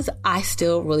 dramas I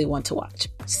still really want to watch.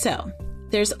 So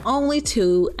there's only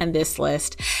 2 on this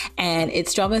list, and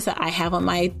it's dramas that I have on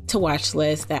my to watch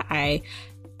list that I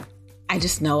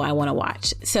just know I want to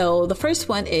watch. So the first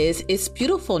one is It's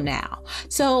Beautiful Now.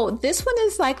 So this one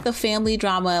is like the family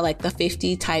drama, like the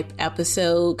 50 type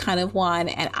episode kind of one.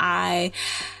 And I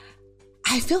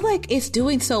feel like it's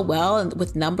doing so well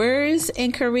with numbers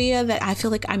in Korea that I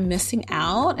feel like I'm missing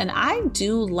out. And I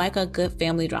do like a good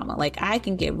family drama. Like I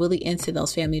can get really into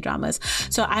those family dramas.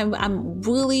 So I'm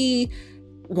really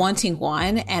wanting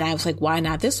one. And I was like, why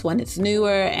not this one? It's newer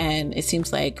and it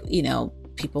seems like,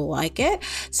 people like it.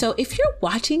 So if you're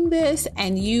watching this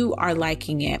and you are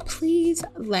liking it, please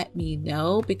let me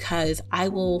know, because I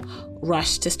will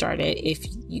rush to start it if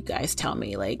you guys tell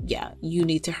me like, yeah, you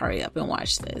need to hurry up and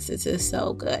watch this. This is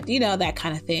so good. That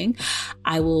kind of thing.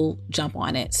 I will jump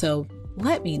on it. So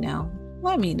let me know.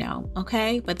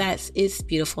 Okay. But It's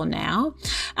Beautiful Now.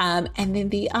 And then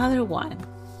the other one,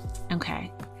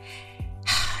 okay,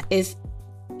 is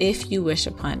If You Wish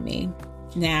Upon Me.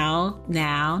 Now,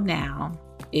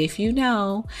 if you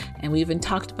know, and we even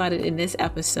talked about it in this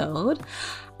episode,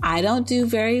 I don't do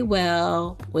very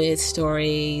well with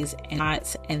stories and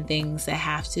thoughts and things that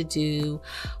have to do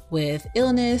with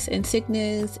illness and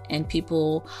sickness and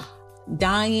people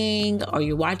dying, or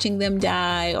you're watching them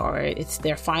die, or it's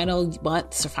their final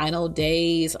months or final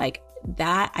days. Like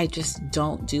that, I just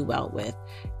don't do well with.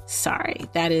 Sorry,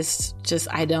 that is just,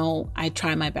 I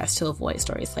try my best to avoid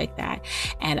stories like that.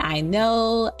 And I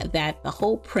know that the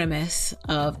whole premise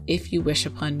of If You Wish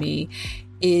Upon Me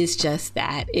is just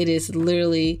that. It is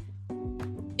literally,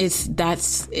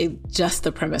 that's just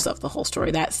the premise of the whole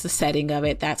story. That's the setting of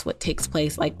it. That's what takes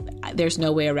place. Like there's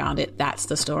no way around it. That's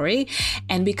the story.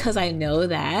 And because I know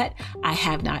that, I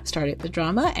have not started the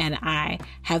drama and I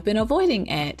have been avoiding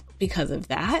it because of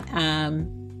that.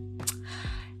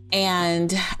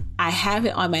 And I have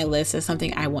it on my list as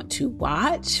something I want to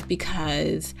watch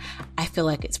because I feel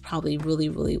like it's probably really,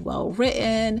 really well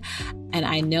written. And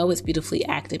I know it's beautifully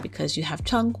acted because you have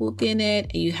Jungkook in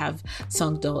it, and you have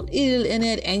Song Do-il in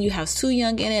it, and you have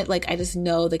Soo-young in it. Like, I just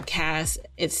know the cast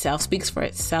itself speaks for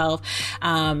itself.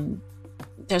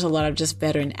 There's a lot of just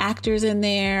veteran actors in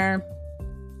there.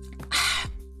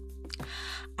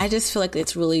 I just feel like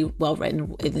it's really well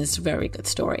written. It is a very good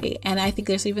story. And I think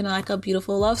there's even like a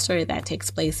beautiful love story that takes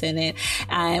place in it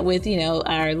with,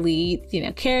 our lead,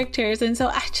 characters. And so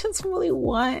I just really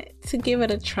want to give it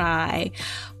a try.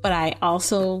 But I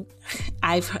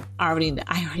already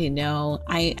know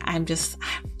I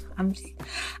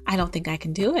don't think I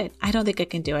can do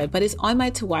it. But it's on my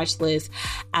to watch list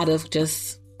out of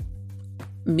just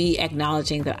me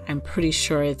acknowledging that I'm pretty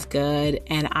sure it's good,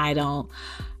 and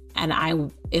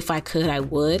if I could, I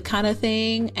would kind of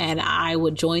thing. And I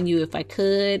would join you if I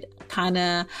could kind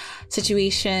of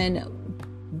situation.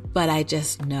 But I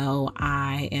just know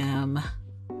I'm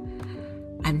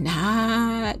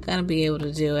not going to be able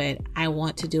to do it. I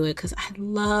want to do it because I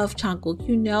love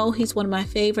Jungkook. He's one of my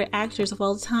favorite actors of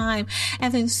all time.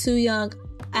 And then Soo-young,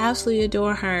 absolutely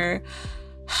adore her.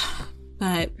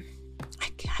 But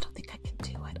I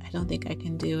don't think I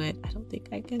can do it. I don't think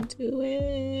I can do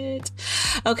it.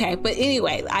 Okay, but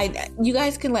anyway, you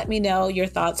guys can let me know your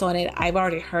thoughts on it. I've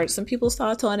already heard some people's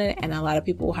thoughts on it, and a lot of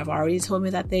people have already told me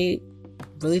that they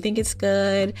really think it's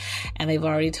good, and they've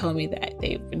already told me that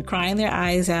they've been crying their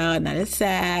eyes out and that it's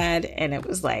sad, and it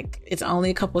was like, it's only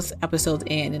a couple episodes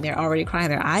in and they're already crying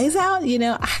their eyes out.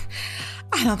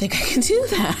 I don't think I can do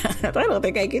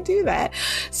that.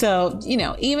 So,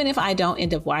 even if I don't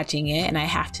end up watching it and I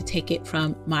have to take it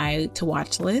from my to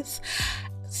watch list,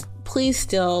 please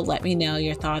still let me know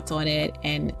your thoughts on it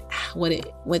and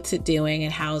what's it doing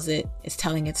and how it's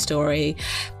telling its story.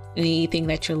 Anything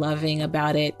that you're loving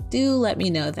about it, do let me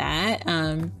know that.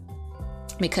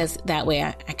 Because that way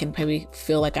I can probably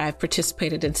feel like I've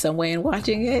participated in some way in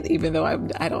watching it, even though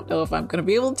I don't know if I'm going to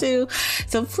be able to.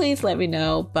 So please let me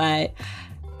know. But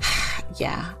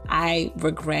yeah, I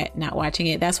regret not watching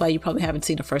it. That's why you probably haven't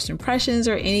seen the first impressions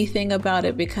or anything about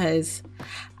it, because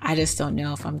I just don't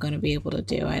know if I'm going to be able to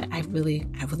do it. I really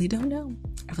don't know.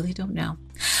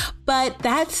 But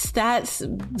that's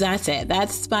it.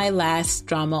 That's my last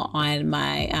drama on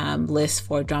my list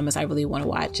for dramas I really want to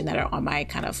watch and that are on my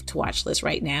kind of to watch list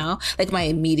right now. Like my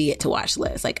immediate to watch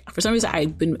list. Like for some reason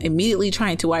I've been immediately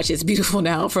trying to watch It's Beautiful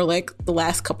Now for like the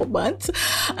last couple months.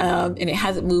 And it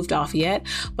hasn't moved off yet,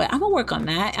 but I'm gonna work on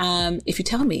that. If you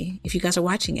tell me, if you guys are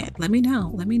watching it, let me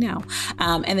know.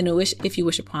 And then if you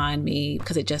wish upon me,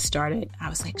 because it just started, I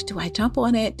was like, do I jump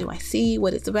on it? Do I see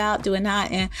what it's about? Do I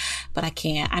not? But I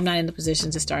can't. I'm not in the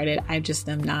position to start it. I just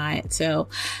am not. So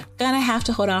gonna have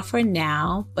to hold off for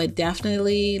now, but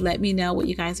definitely let me know what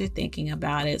you guys are thinking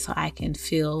about it so I can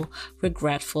feel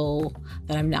regretful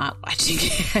that I'm not watching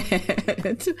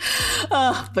it.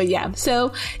 But yeah,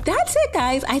 so that's it,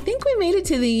 guys. I think we made it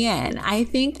to the end. I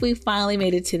think we finally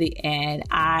made it to the end.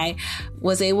 I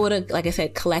was able to, like I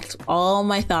said, collect all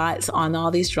my thoughts on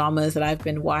all these dramas that I've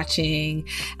been watching,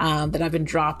 that I've been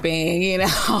dropping, you know,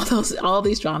 all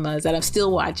these dramas that I'm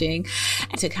still watching,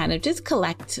 and to kind of just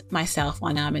collect myself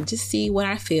on them and just see what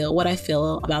I feel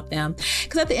about them.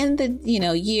 Because at the end of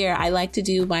the year, I like to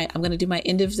do I'm going to do my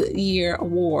end of the year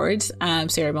awards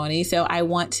ceremony. So I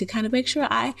want to kind of make sure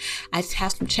I have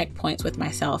some checkpoints with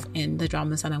myself in the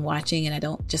dramas that I'm watching, and I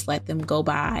don't just let them go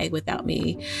by without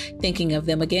me thinking of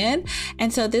them again.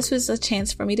 And so this was a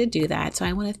chance for me to do that. So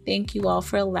I want to thank you all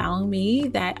for allowing me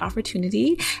that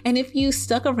opportunity. And if you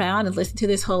stuck around and listened to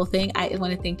this whole thing, I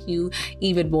want to thank you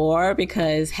even more,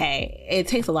 because hey, it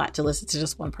takes a lot to listen to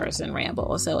just one person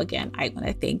ramble. So again, I want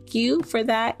to thank you for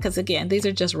that, because again, these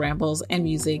are just rambles and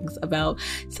musings about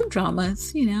some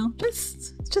dramas,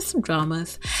 just some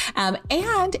dramas.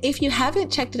 And if you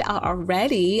haven't checked it out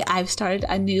already, I've started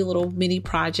a new little mini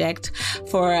project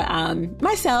for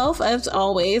myself, as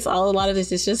always. A lot of this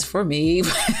is just for me,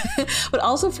 but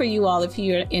also for you all if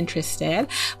you're interested.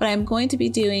 But I'm going to be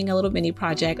doing a little mini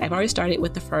project. I've already started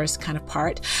with the first kind of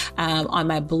part on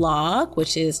my blog,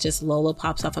 which is just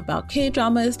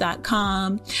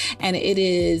lolapopsofaboutKdramas.com. And it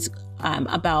is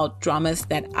about dramas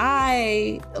that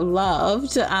I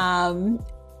loved,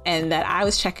 and that I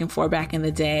was checking for back in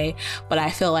the day, but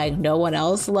I feel like no one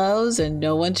else loves and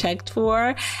no one checked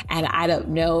for. And I don't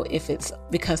know if it's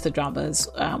because the dramas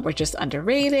were just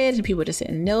underrated and people just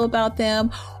didn't know about them,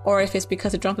 or if it's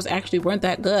because the dramas actually weren't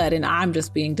that good and I'm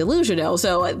just being delusional.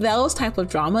 So those type of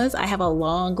dramas, I have a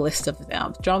long list of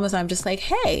them. Dramas I'm just like,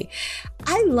 hey,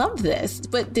 I love this,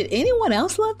 but did anyone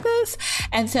else love this?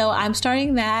 And so I'm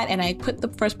starting that, and I put the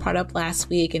first part up last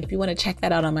week. And if you want to check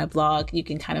that out on my blog, you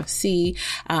can kind of see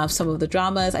some of the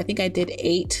dramas. I think I did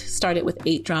started with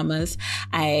 8 dramas.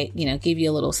 I, gave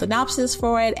you a little synopsis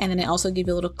for it. And then I also give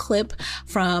you a little clip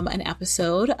from an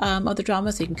episode of the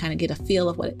drama, so you can kind of get a feel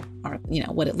of what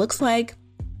it looks like.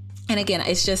 And again,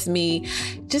 it's just me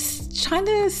just trying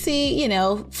to see,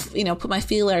 put my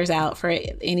feelers out for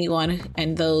anyone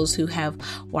and those who have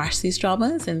watched these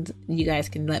dramas, and you guys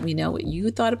can let me know what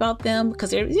you thought about them,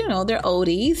 because they're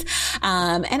oldies.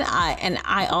 And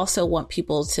I also want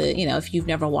people to, if you've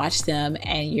never watched them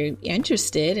and you're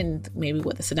interested in maybe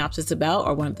what the synopsis is about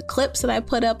or one of the clips that I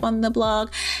put up on the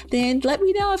blog, then let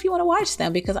me know if you want to watch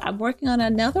them, because I'm working on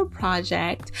another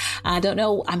project. I don't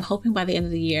know. I'm hoping by the end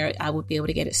of the year, I will be able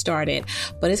to get it started,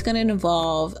 but it's going to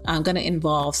involve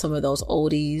some of those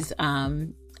oldies,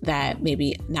 that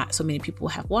maybe not so many people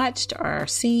have watched or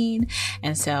seen.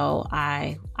 And so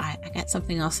I got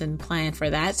something else in plan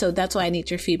for that. So that's why I need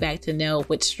your feedback to know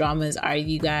which dramas are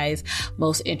you guys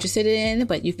most interested in,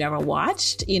 but you've never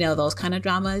watched, those kind of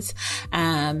dramas,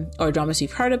 or dramas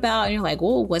you've heard about and you're like,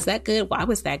 whoa, was that good? Why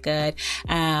was that good?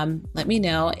 Let me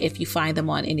know if you find them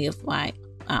on any of my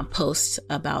posts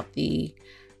about the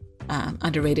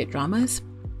underrated dramas.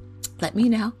 Let me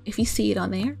know if you see it on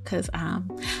there, because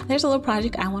there's a little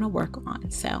project I want to work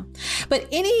on. So, but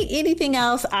anything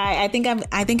else, I think I'm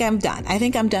done. I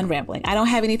think I'm done rambling. I don't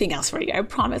have anything else for you. I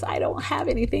promise I don't have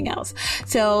anything else.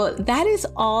 So that is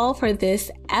all for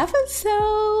this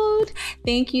episode.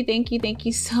 Thank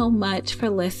you so much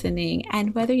for listening.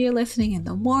 And whether you're listening in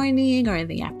the morning or in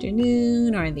the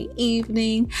afternoon or in the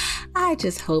evening, I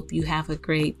just hope you have a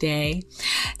great day.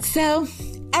 So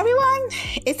everyone,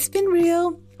 it's been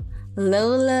real.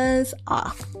 Lola's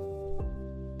off.